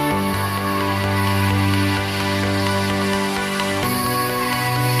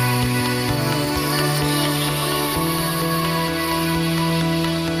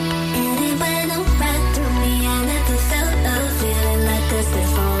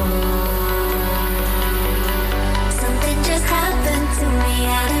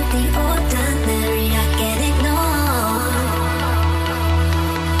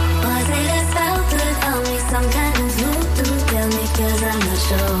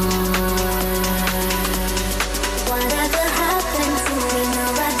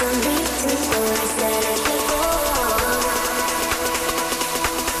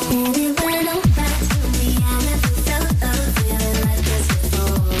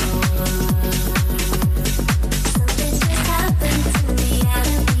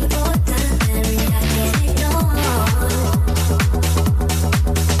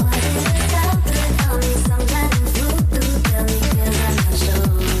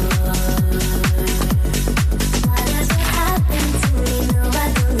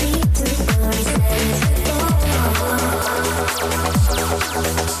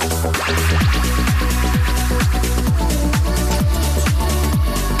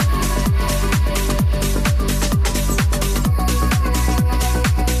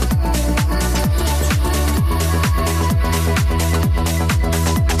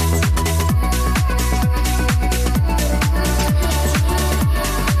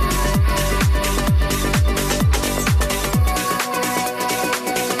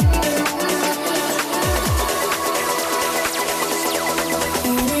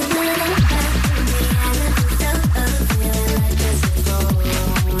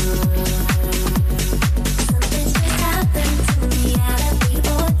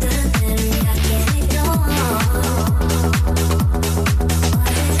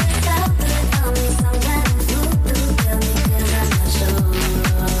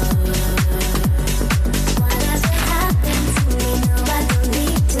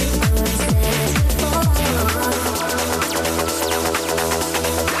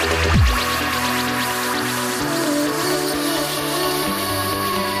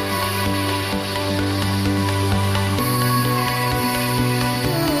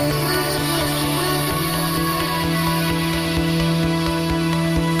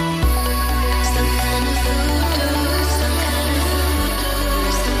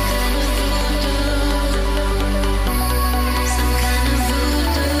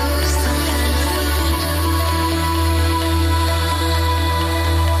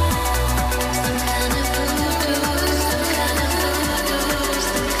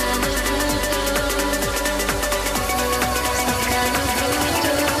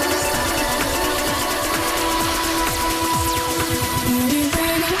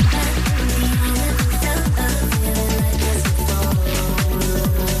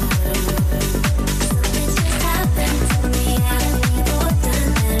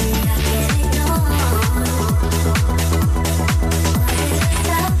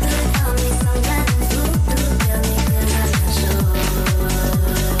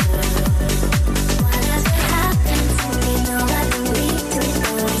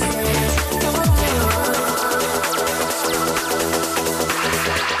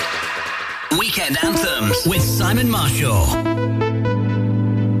 Weekend Anthems with Simon Marshall.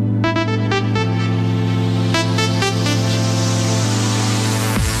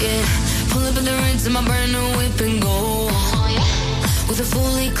 Pull up in the rinse in my brand new whip and go. With a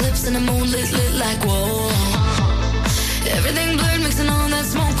full eclipse and the moon lit like whoa. Everything blurred, mixing all that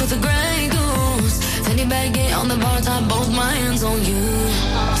smoke with the Grey Goose. Fanny baguette on the bar top, both my hands on you.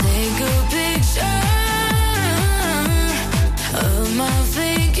 Take a picture of my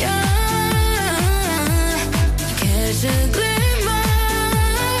figure. Catch a glimmer.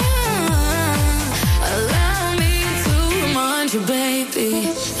 Allow me to remind you, baby,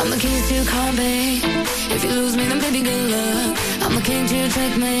 I'm the keys to your car, babe. If you lose me, then baby, good luck. I'm the king to your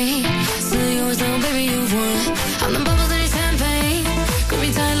checkmate. Still yours, though, baby, you've won. I'm the bubbles in your champagne. Grip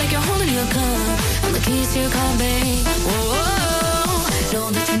me tight like you're holding your cup. I'm the keys to your car, babe. Whoa, whoa,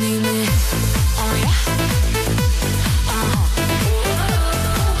 know that you need me. Oh, yeah.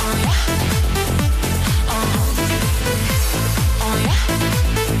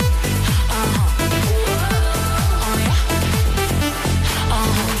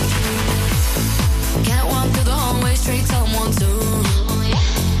 Straight up 1, 2,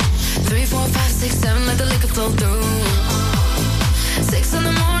 3, 4, 5, 6, 7, let the liquor flow through. 6 in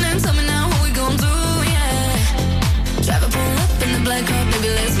the morning, tell me now what we gon' do, yeah. Drive a pull up in the black car, baby,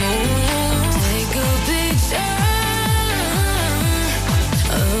 let's move. Take a picture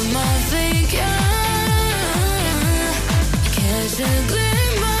a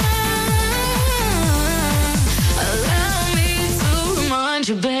glimmer. Allow me to remind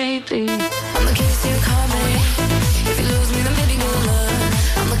you, baby. I'm the keys to your car, babe. If you lose me, then baby, good luck.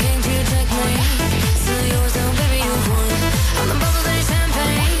 I'm the king to your checkmate. Still yours, though, baby, you've won. I'm the bubbles in your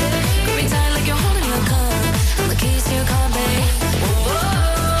champagne. Grip me tight like you're holding your cup. I'm the keys to your car, babe. Whoa,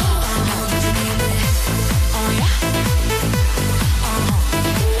 oh, did you need me? Oh, yeah.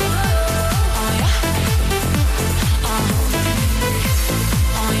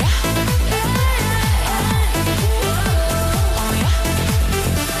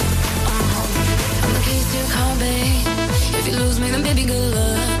 If you lose me, then baby, good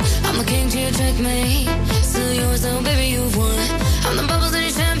luck. I'm the king to your checkmate. Still yours, though, baby, you've won. I'm the bubbles in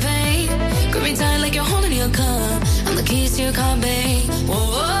your champagne. Grip me tight like you're holding your cup. I'm the keys to your car, babe.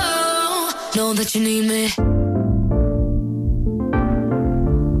 Whoa, know that you need me.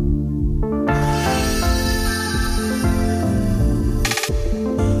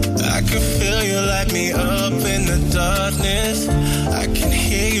 I can feel you light me up in the darkness. I can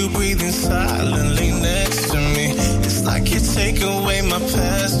hear you breathing silently next to me. It's like you take away my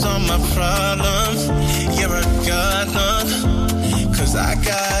past, all my problems. You're a god, none, 'cause I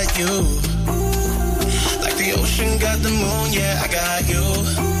got you. Like the ocean got the moon, yeah, I got you.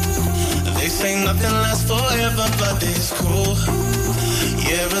 They say nothing lasts forever, but it's cool.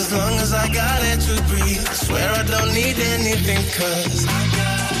 Yeah, as long as I got it to breathe, I swear I don't need anything, 'cause I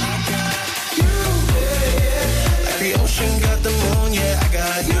got you. Like the ocean got the moon, yeah, I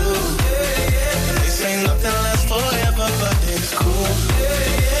got you. They say nothing lasts forever, but it's cool.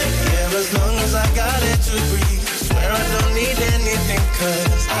 Yeah, as long as I got it to breathe, I swear I don't need anything,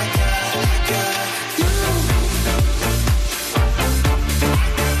 'cause I got you.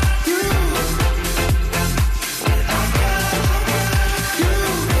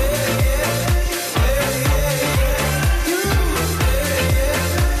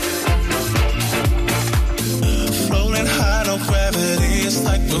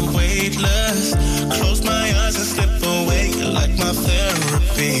 Like we're weightless. Close my eyes and slip away. You're like my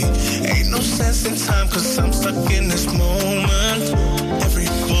therapy. Ain't no sense in time, 'cause I'm stuck in this moment. Every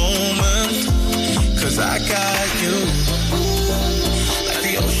moment, 'cause I got you. Like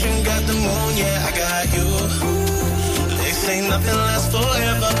the ocean got the moon, yeah, I got you. They say nothing lasts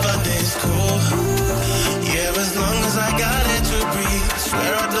forever, but it's cool. Yeah, as long as I got it to breathe, I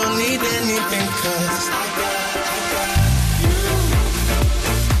swear I don't need anything, 'cause I got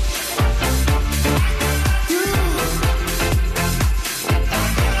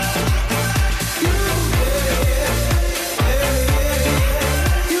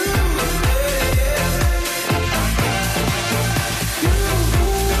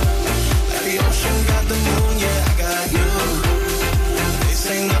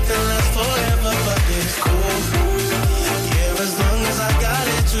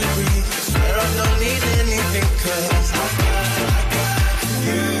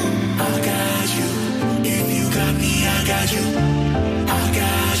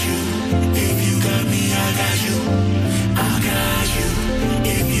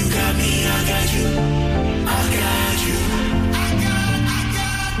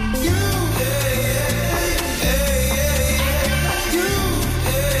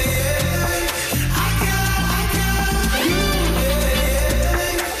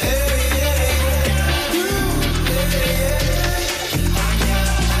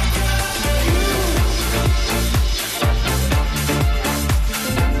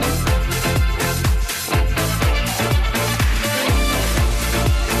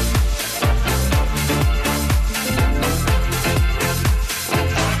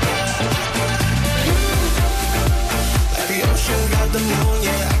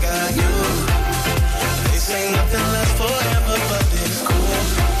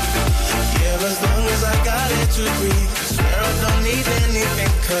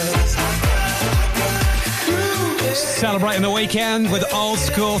Celebrating the weekend with old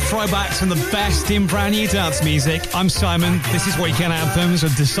school throwbacks and the best in brand new dance music. I'm Simon. This is Weekend Anthems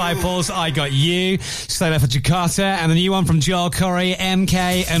with Disciples, I Got You, Stay There for Jakarta, and the new one from Joel Corey,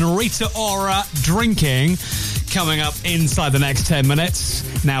 MK, and Rita Ora, Drinking, coming up inside the next 10 minutes.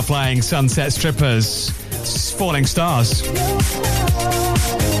 Now playing Sunset Strippers, Falling Stars.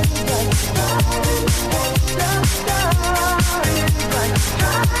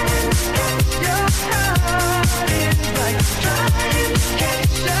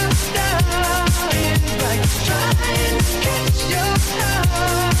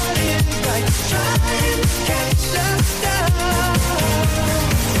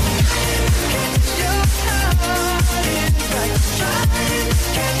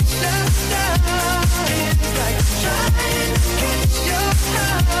 Try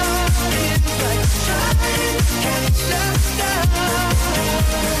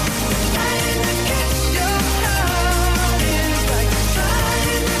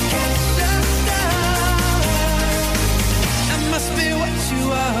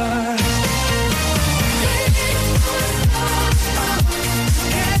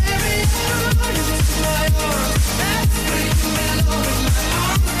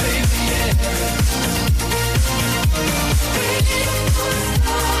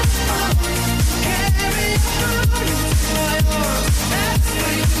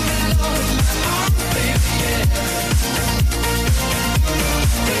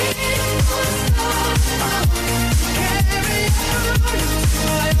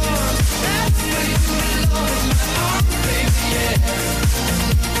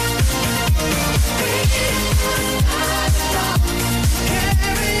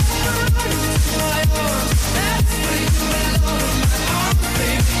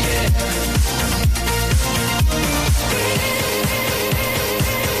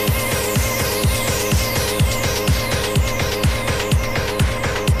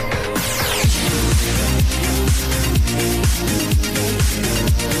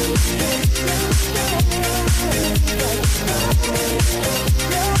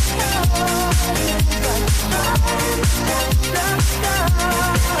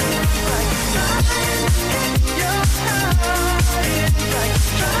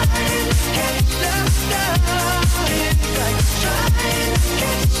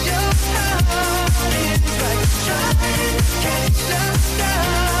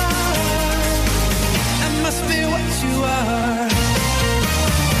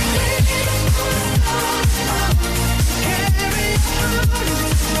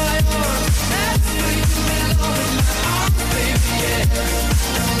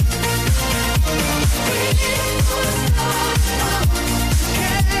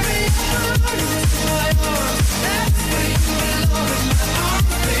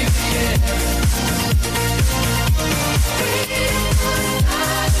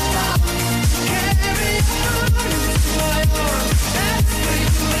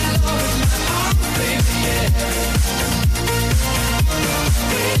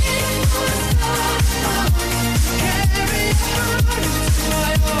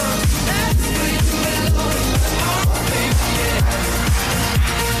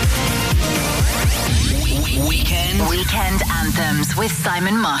with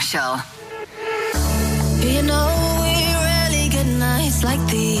Simon Marshall. You know we rarely get nights like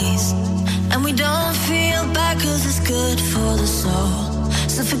these, and we don't feel bad 'cause it's good for the soul.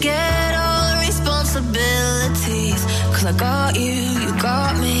 So forget all the responsibilities, 'cause I got you, you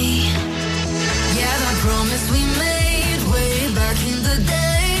got me. Yeah, that promise we made way back in the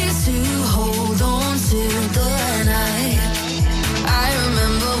day to hold on to the night. I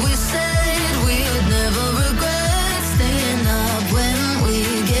remember we said we would never regret staying up when we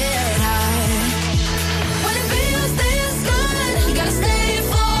get high. When it feels this good, you gotta stay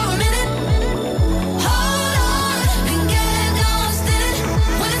for a minute. Hold on and get lost in it.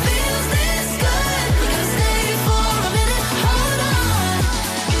 When it feels this good, you gotta stay for a minute. Hold on,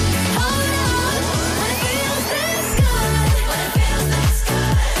 hold on. When it feels this good, when it feels this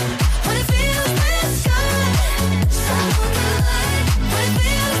good, when it feels this good, so good. When it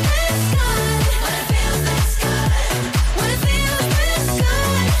feels this good, when it feels this good, when it feels this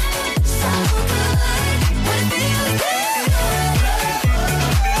good, so good. When it feels this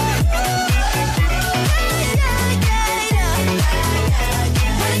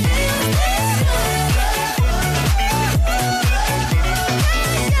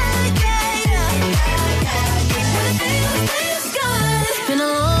It's been a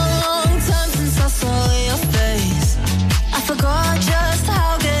long, long time since I saw your face. I forgot just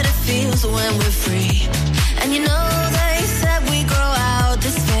how good it feels when we're free. And you know they said we grow out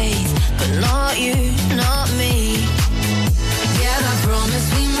this phase, but not you, not me. Yeah, that promise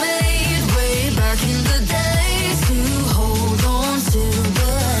we made way back in the day to hold on to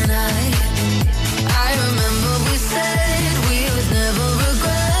the night. I remember we said we would never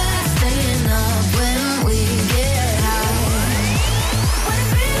regret staying up when we get high. When it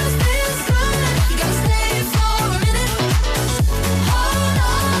feels this good, you gotta stay for a minute. Hold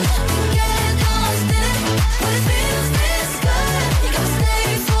on and get lost in it. When it feels this good, you gotta stay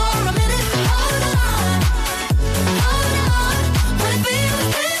for a minute. Hold on, hold on. When it feels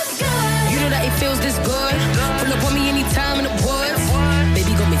this good, You know that it feels this good. Pull up on me anytime in the woods.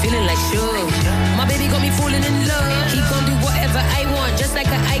 Baby got me feeling like sugar. My baby got me falling in love. He gon' do whatever I want, just like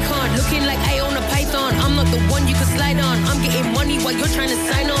an icon. Looking like I own a python. I'm not the one you can slide on. I'm getting money while you're trying to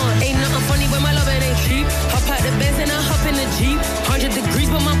sign on. Ain't nothing funny when my love it ain't cheap. Hop out the Benz and I hop in the Jeep. 100 degrees,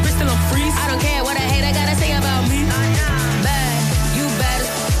 but my wrist still on freeze. I don't care what I hate, I gotta say about me. Bad, you better.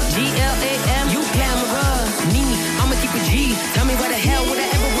 GLAM, you glamorous. Me, I'ma keep it G. Tell me where the hell would I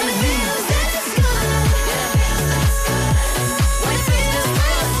ever wanna be? When it feels this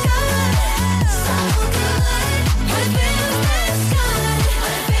good.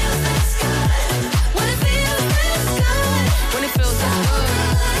 When it feels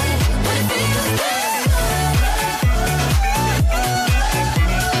this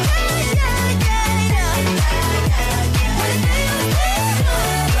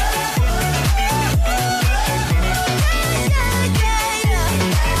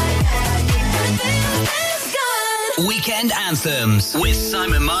Weekend Anthems with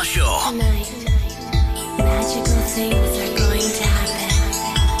Simon Marshall. Magical things are going to happen.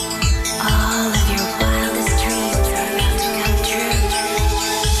 All of your wildest dreams are about to come true.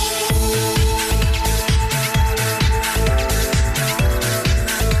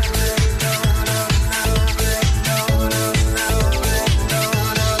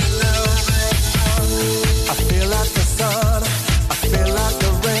 I feel like the sun, I feel like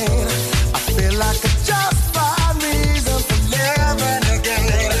the rain, I feel like a just fine reason for living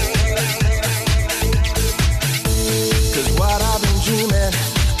again. 'Cause what I've been dreaming,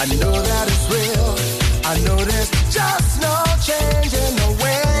 I know that it's real. I know there's just no change in the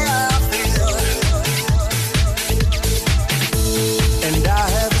way I feel. And I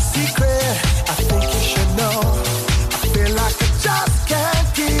have a secret, I think you should know. I feel like I just can't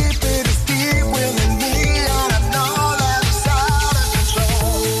keep it, it's deep within me, and I know that it's out of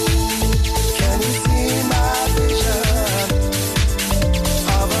control. Can you see my vision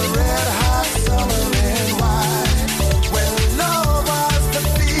of a red hot summer in white? When love was the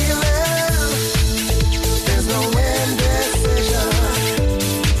feeling, there's no indecision.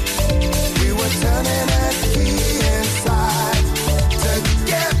 We were turning a key inside to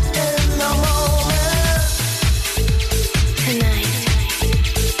get in the moment. Tonight,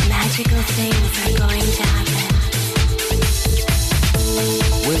 magical things are going to happen.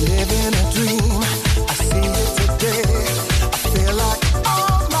 We're living a dream, I see it today. I feel like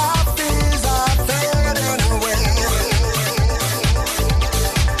all my fears are fading away.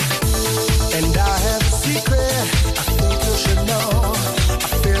 And I have a secret, I think you should know. I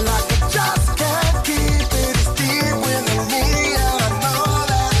feel like I just can't keep it, it's deep within me, and I know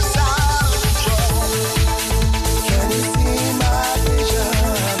that it's out of control. Can you see my vision?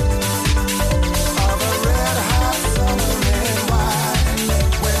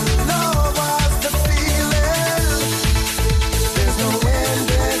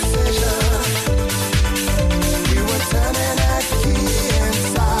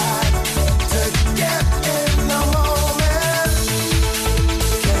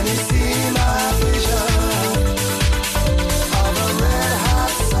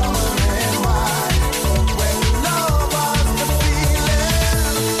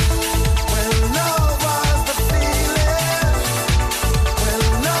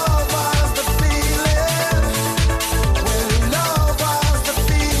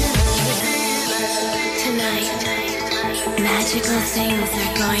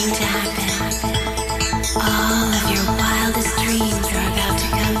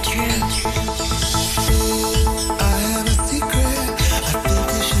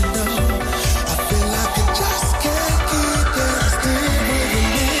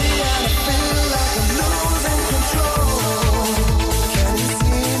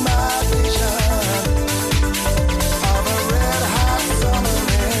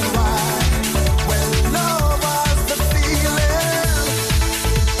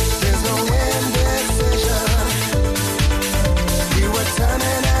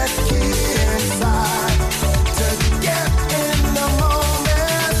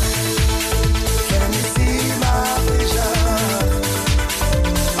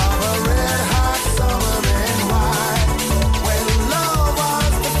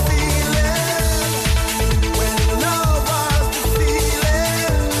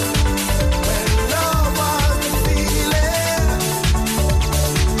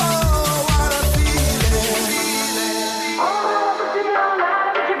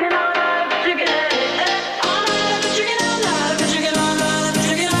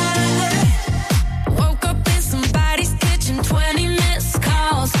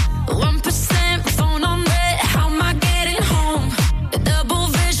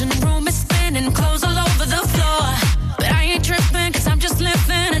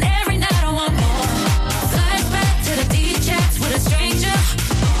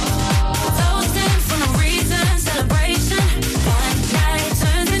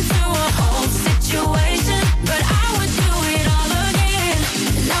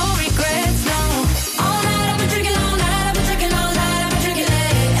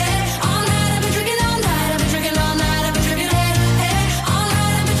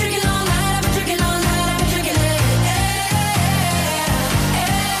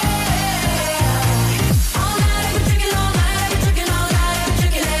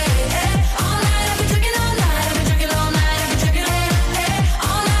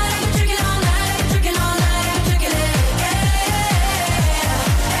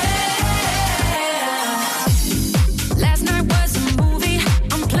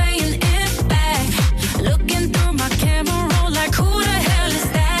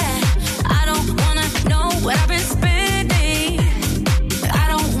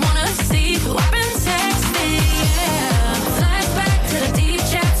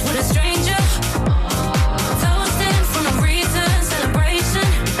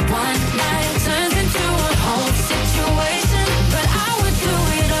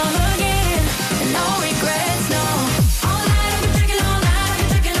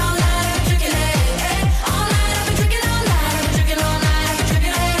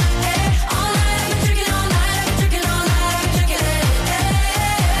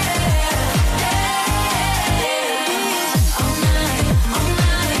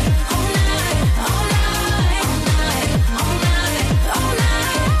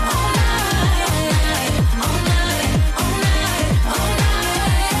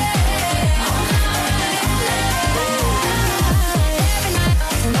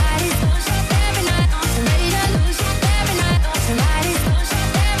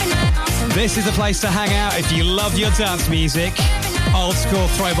 This is the place to hang out if you love your dance music. Old school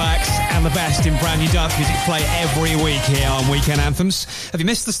throwbacks and the best in brand new dance music play every week here on Weekend Anthems. Have you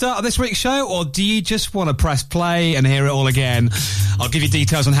missed the start of this week's show, or do you just want to press play and hear it all again? I'll give you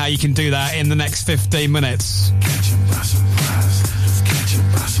details on how you can do that in the next 15 minutes. Catch 'em by surprise. Catch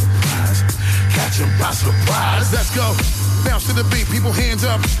 'em by surprise. Catch 'em by surprise. Let's go. Bounce to the beat, people hands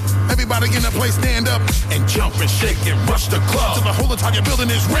up. Everybody in the place stand up and jump and shake and rush the club till the whole entire building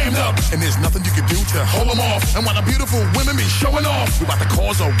is rammed up. And there's nothing you can do to hold them off. And while the beautiful women be showing off, we about to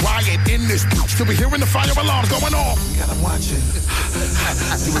cause a riot in this bitch till we hearing the fire alarms going off. We got them watching.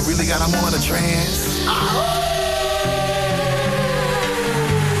 Do we really got them on a trance?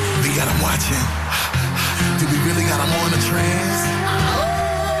 We got them watching. Do we really got them on a trance?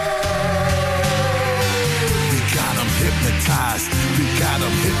 Hypnotized, we got them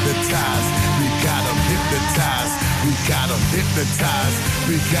hypnotized, we got them hypnotized, we got them hypnotized,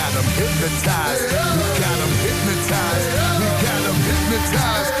 we got them hypnotized, we got them hypnotized, we got them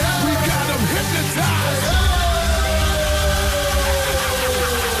hypnotized, we got them hypnotized.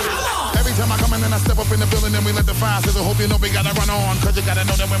 Every time I come in and I step up in the building and we let the fire sizzle, hope you know we gotta run on. Cause you gotta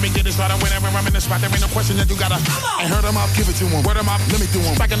know that when we get it started, whenever I'm in the spot, there ain't no question that you gotta. I heard them up, give it to them. Word them up, let me do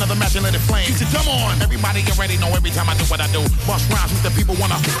them. Back another match and let it flame. Keep it, come on. Everybody get ready, know every time I do what I do. Bust rhymes with the people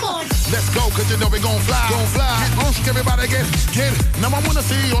wanna. Come on. Let's go, cause you know we gon' fly. Gon' fly. Get on, everybody get. Now I wanna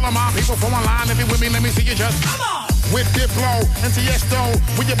see all of my people from online. If you with me, let me see you just. Come on. with Diplo and Tiesto.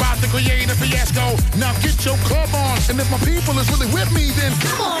 We about to create a fiasco. Now get your club on, and if my people is really with me, then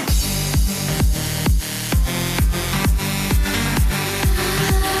come on.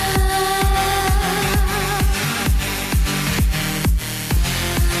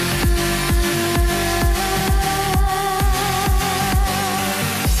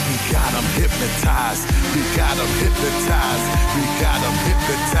 Hypnotized, we got them hypnotized, we got them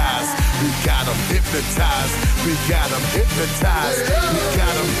hypnotized, we got them hypnotized, we got them hypnotized, we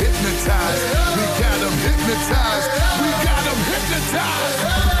got them hypnotized, we got them hypnotized, we got them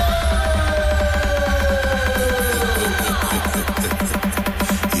hypnotized.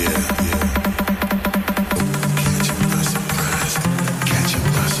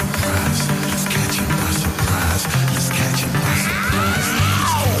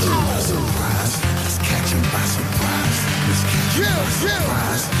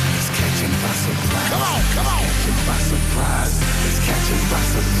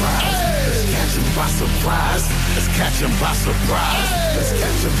 By surprise, let's catch him by surprise. Let's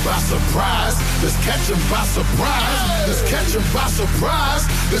catch him by surprise. Let's catch him by surprise. Let's catch him by surprise.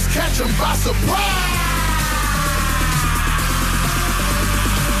 Let's catch him by surprise.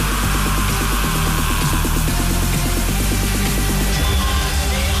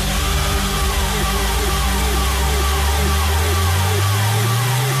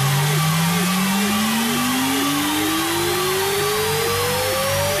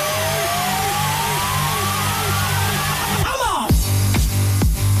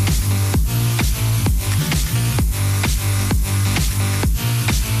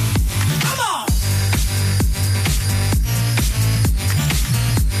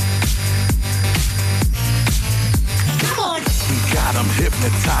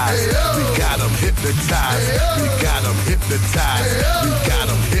 Hypnotized. We got them hypnotized. We got them hypnotized. We got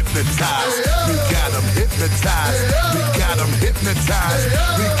them hypnotized. We got them hypnotized. We got them hypnotized.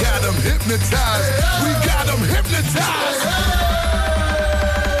 We got them hypnotized. We got them hypnotized.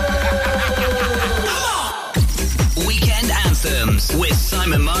 Weekend Anthems with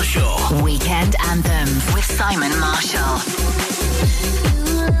Simon Marshall. Weekend Anthems with Simon Marshall.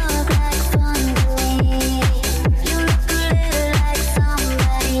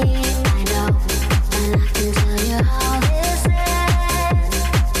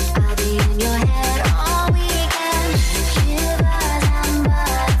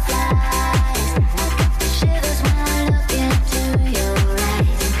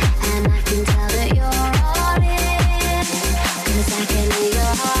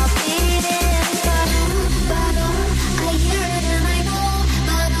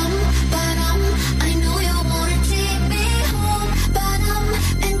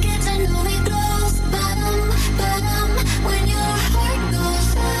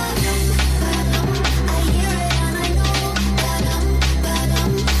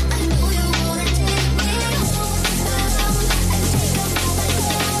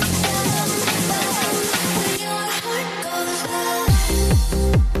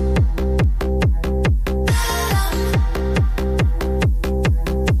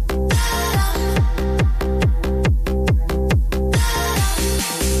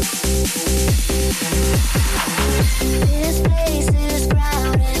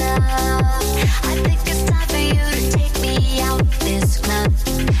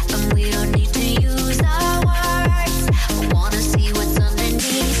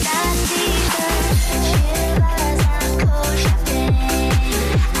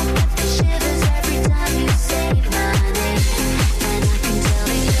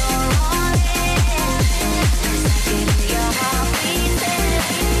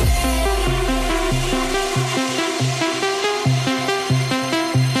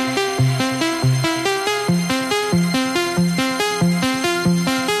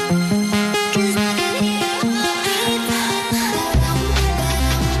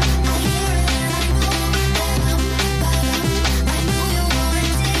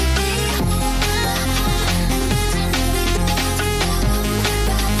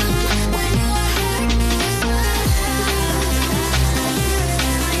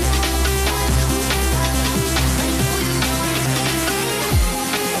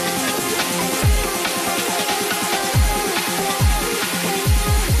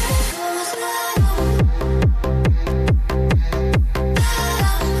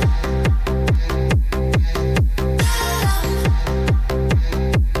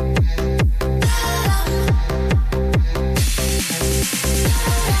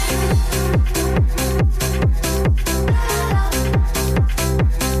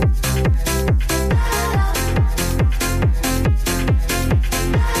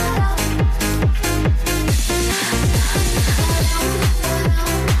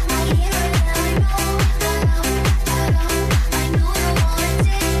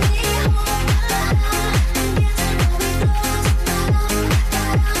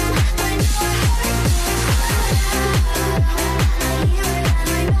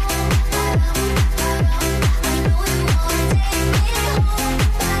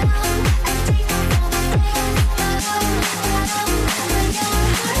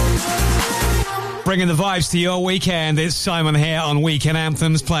 Bringing the vibes to your weekend. It's Simon here on Weekend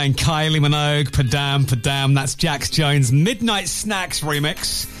Anthems, playing Kylie Minogue, Padam. That's Jax Jones' Midnight Snacks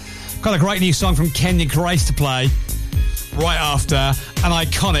remix. Got a great new song from Kenya Grace to play right after an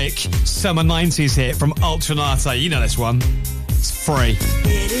iconic summer 90s hit from Ultranate. You know this one. It's Free.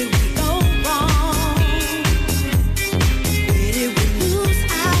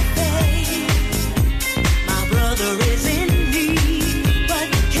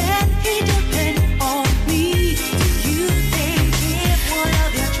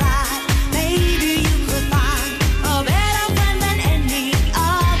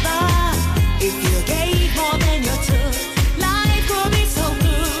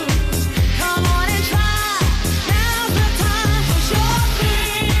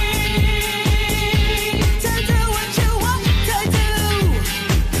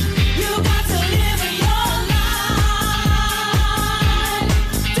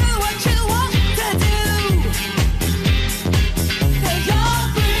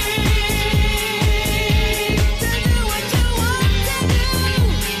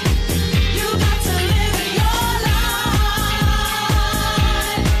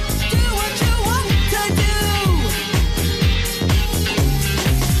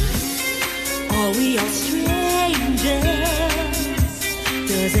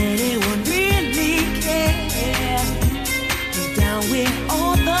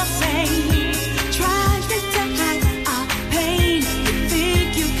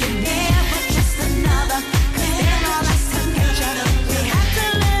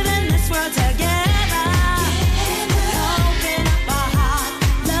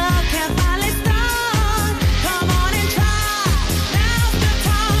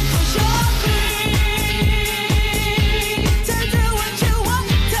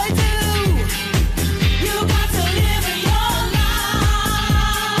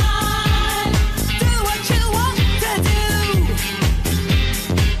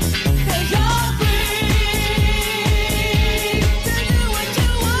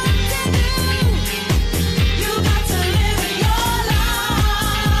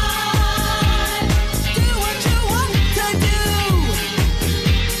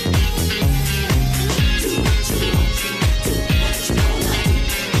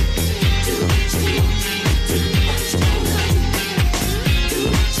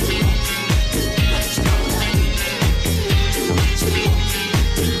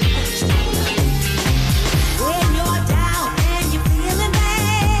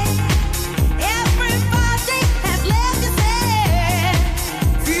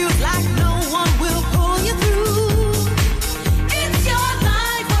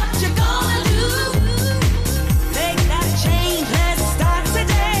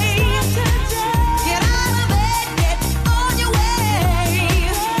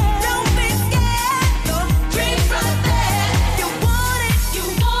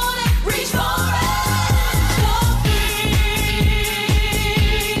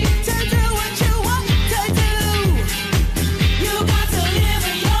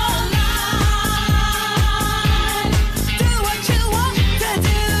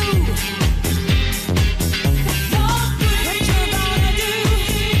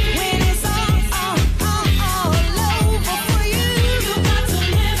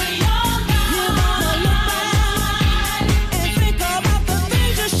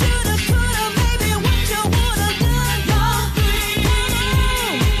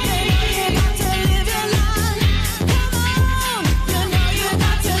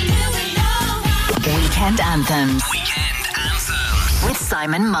 Anthems. Weekend Anthems. With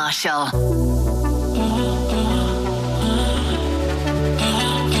Simon Marshall.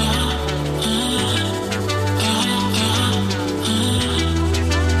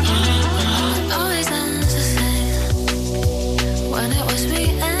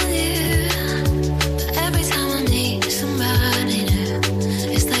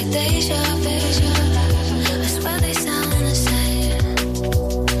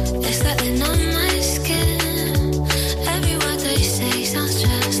 Every word they say sounds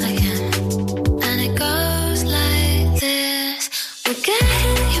just like him.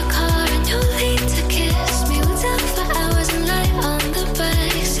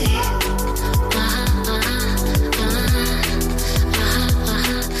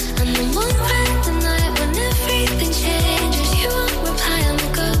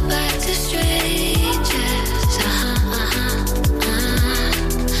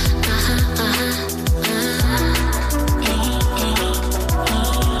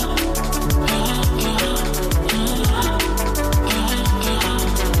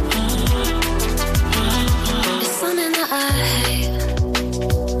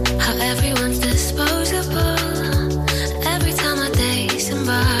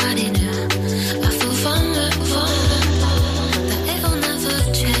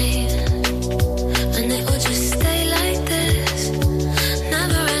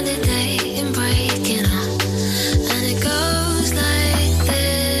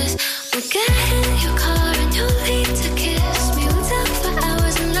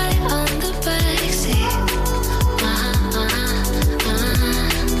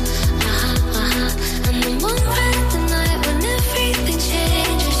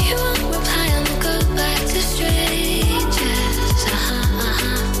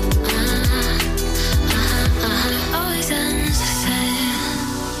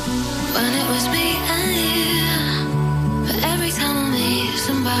 when it was me and you. But every time I meet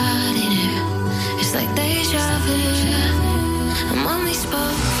somebody new, it's like deja vu. And when we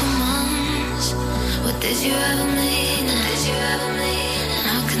spoke for months, what did you ever mean? Did you ever mean? And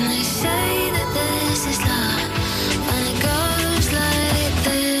how can they say that this is love when it goes like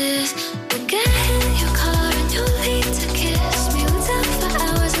this? We get in your car and you leave to kiss me. We talk for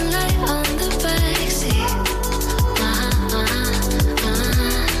hours and lay on the backseat.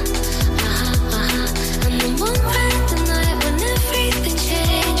 And then one random night when everything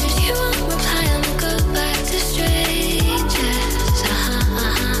changes, you won't reply and we'll go back to strangers.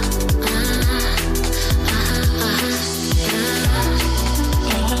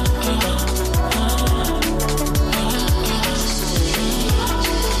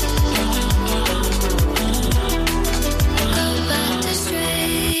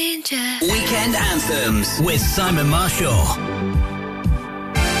 Weekend Anthems with Simon Marshall.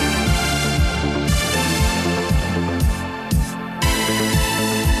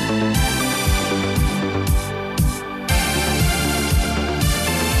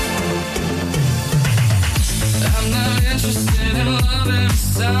 I'm not interested in loving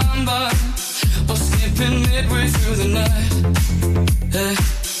somebody or skipping midway through the night. Hey,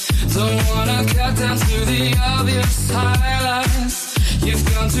 don't wanna cut down to the obvious highlights. You've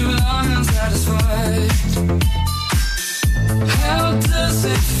gone too long unsatisfied. How does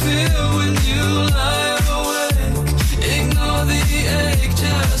it feel when you lie awake? Ignore the ache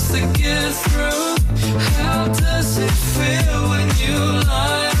just to get through. How does it feel when you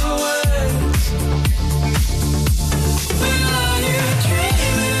lie awake? When are you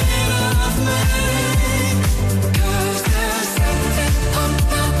dreaming of me? 'Cause there's something on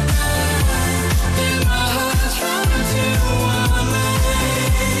my mind. In my heart trying to warn me.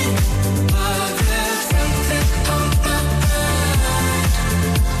 But there's something on my mind.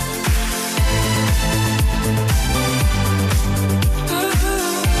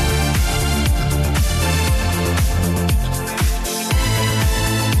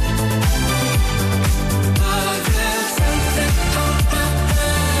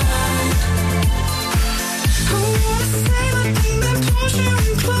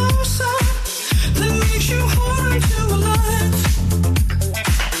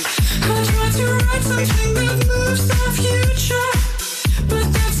 Something that moves our future, but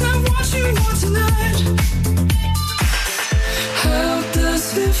that's not what you want tonight. How does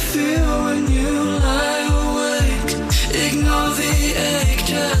it feel when you lie awake? Ignore the ache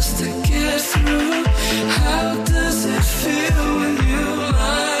just to get through. How does it feel when you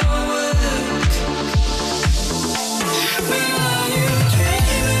lie awake? When are you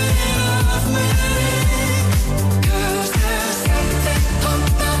dreaming of me? 'Cause there's something on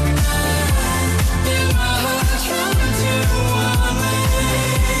my mind. In my heart trying to warn me.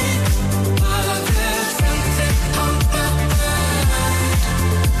 But there's something on my mind.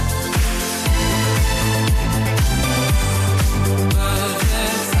 But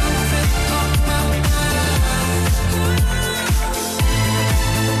there's something on my mind.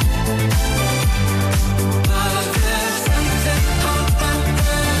 But there's something on my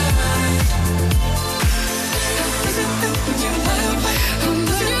mind. Is it that when you lie awake? How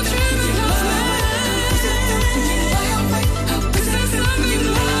does it feel when you lie awake? Is it that when you lie awake? How is it that when you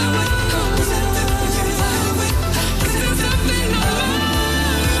lie awake? How is it that when you lie awake? Is it something on my mind?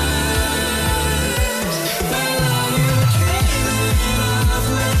 When are you dreaming of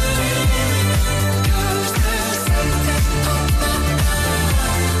me? 'Cause there's something on my mind.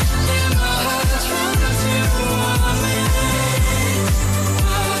 In my heart trying to warn me.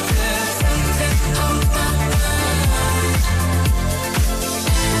 But there's something on my mind.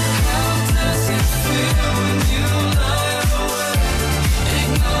 How does it feel when you lie awake?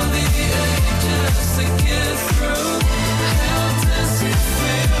 Ignore the ache just to get through. How does it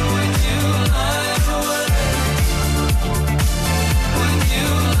feel when you lie awake? When you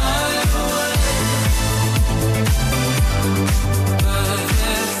lie awake. But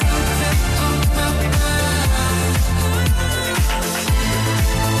there's something on my mind.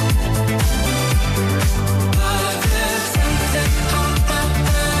 But there's something on my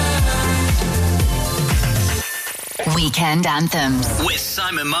mind. Weekend Anthems. With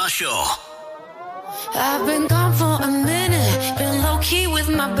Simon Marshall. I've been gone for a minute, been low key with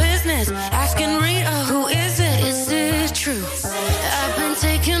my business. Asking Rita, who is it? Is it true? I've been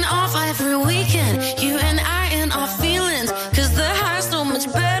taking off every weekend, you and I in our feelings. 'Cause the high's so much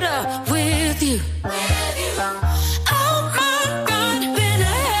better with you. Oh my God, been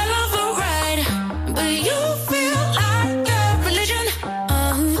a hell of a ride. But you feel like a religion.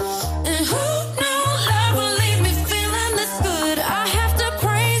 And who knew love would leave me feeling this good? I have to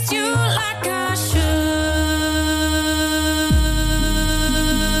praise you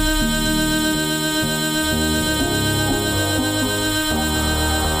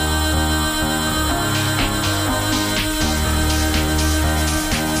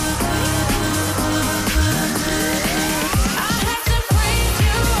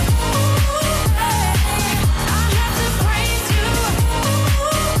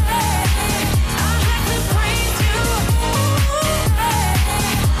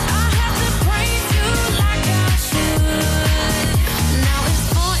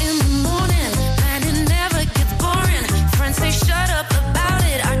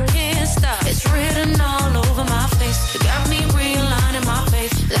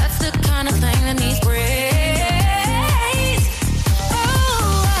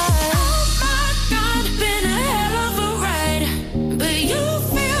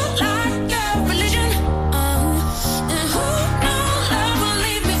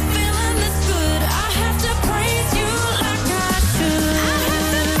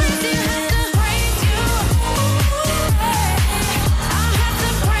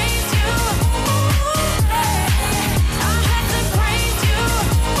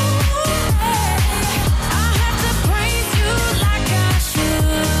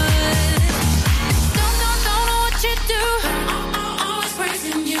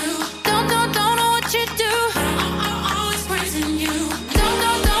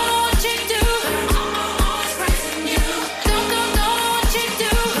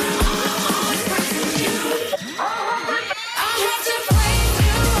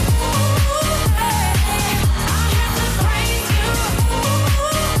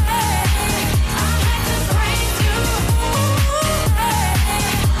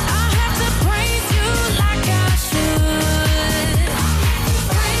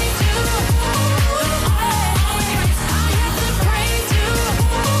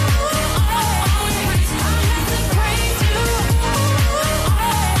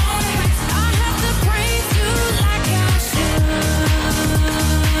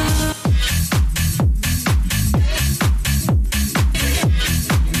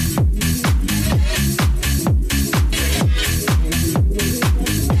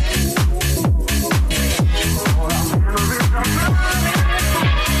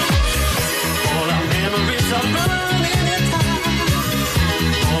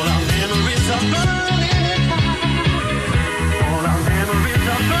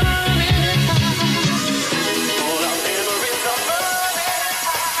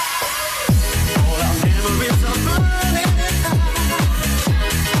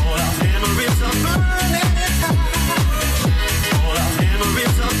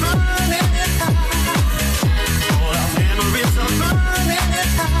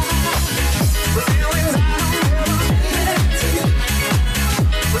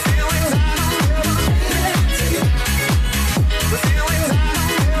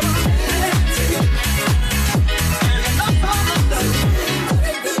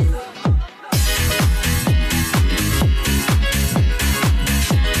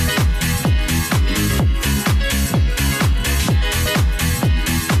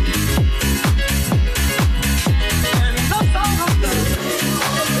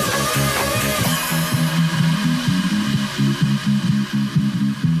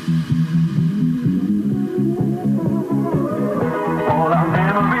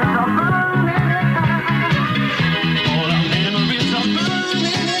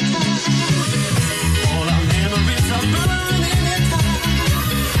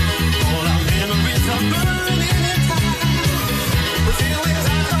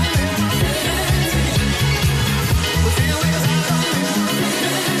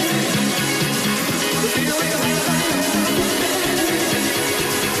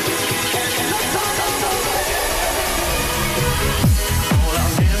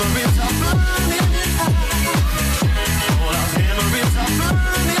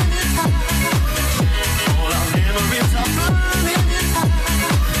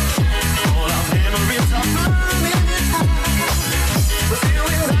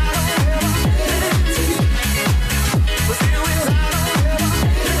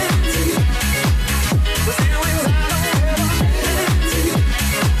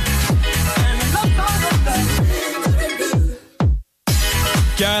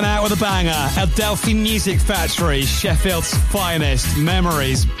Going out with a banger. Adelphi Music Factory, Sheffield's finest.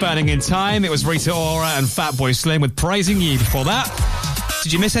 Memories burning in time. It was Rita Ora and Fatboy Slim with Praising You before that.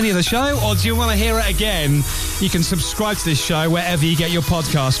 Did you miss any of the show, or do you want to hear it again? You can subscribe to this show wherever you get your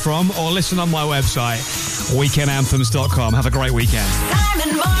podcast from, or listen on my website, weekendanthems.com. Have a great weekend.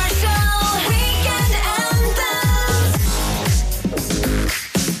 Simon Marshall, Weekend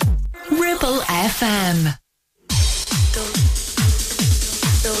Anthems. Ripple FM.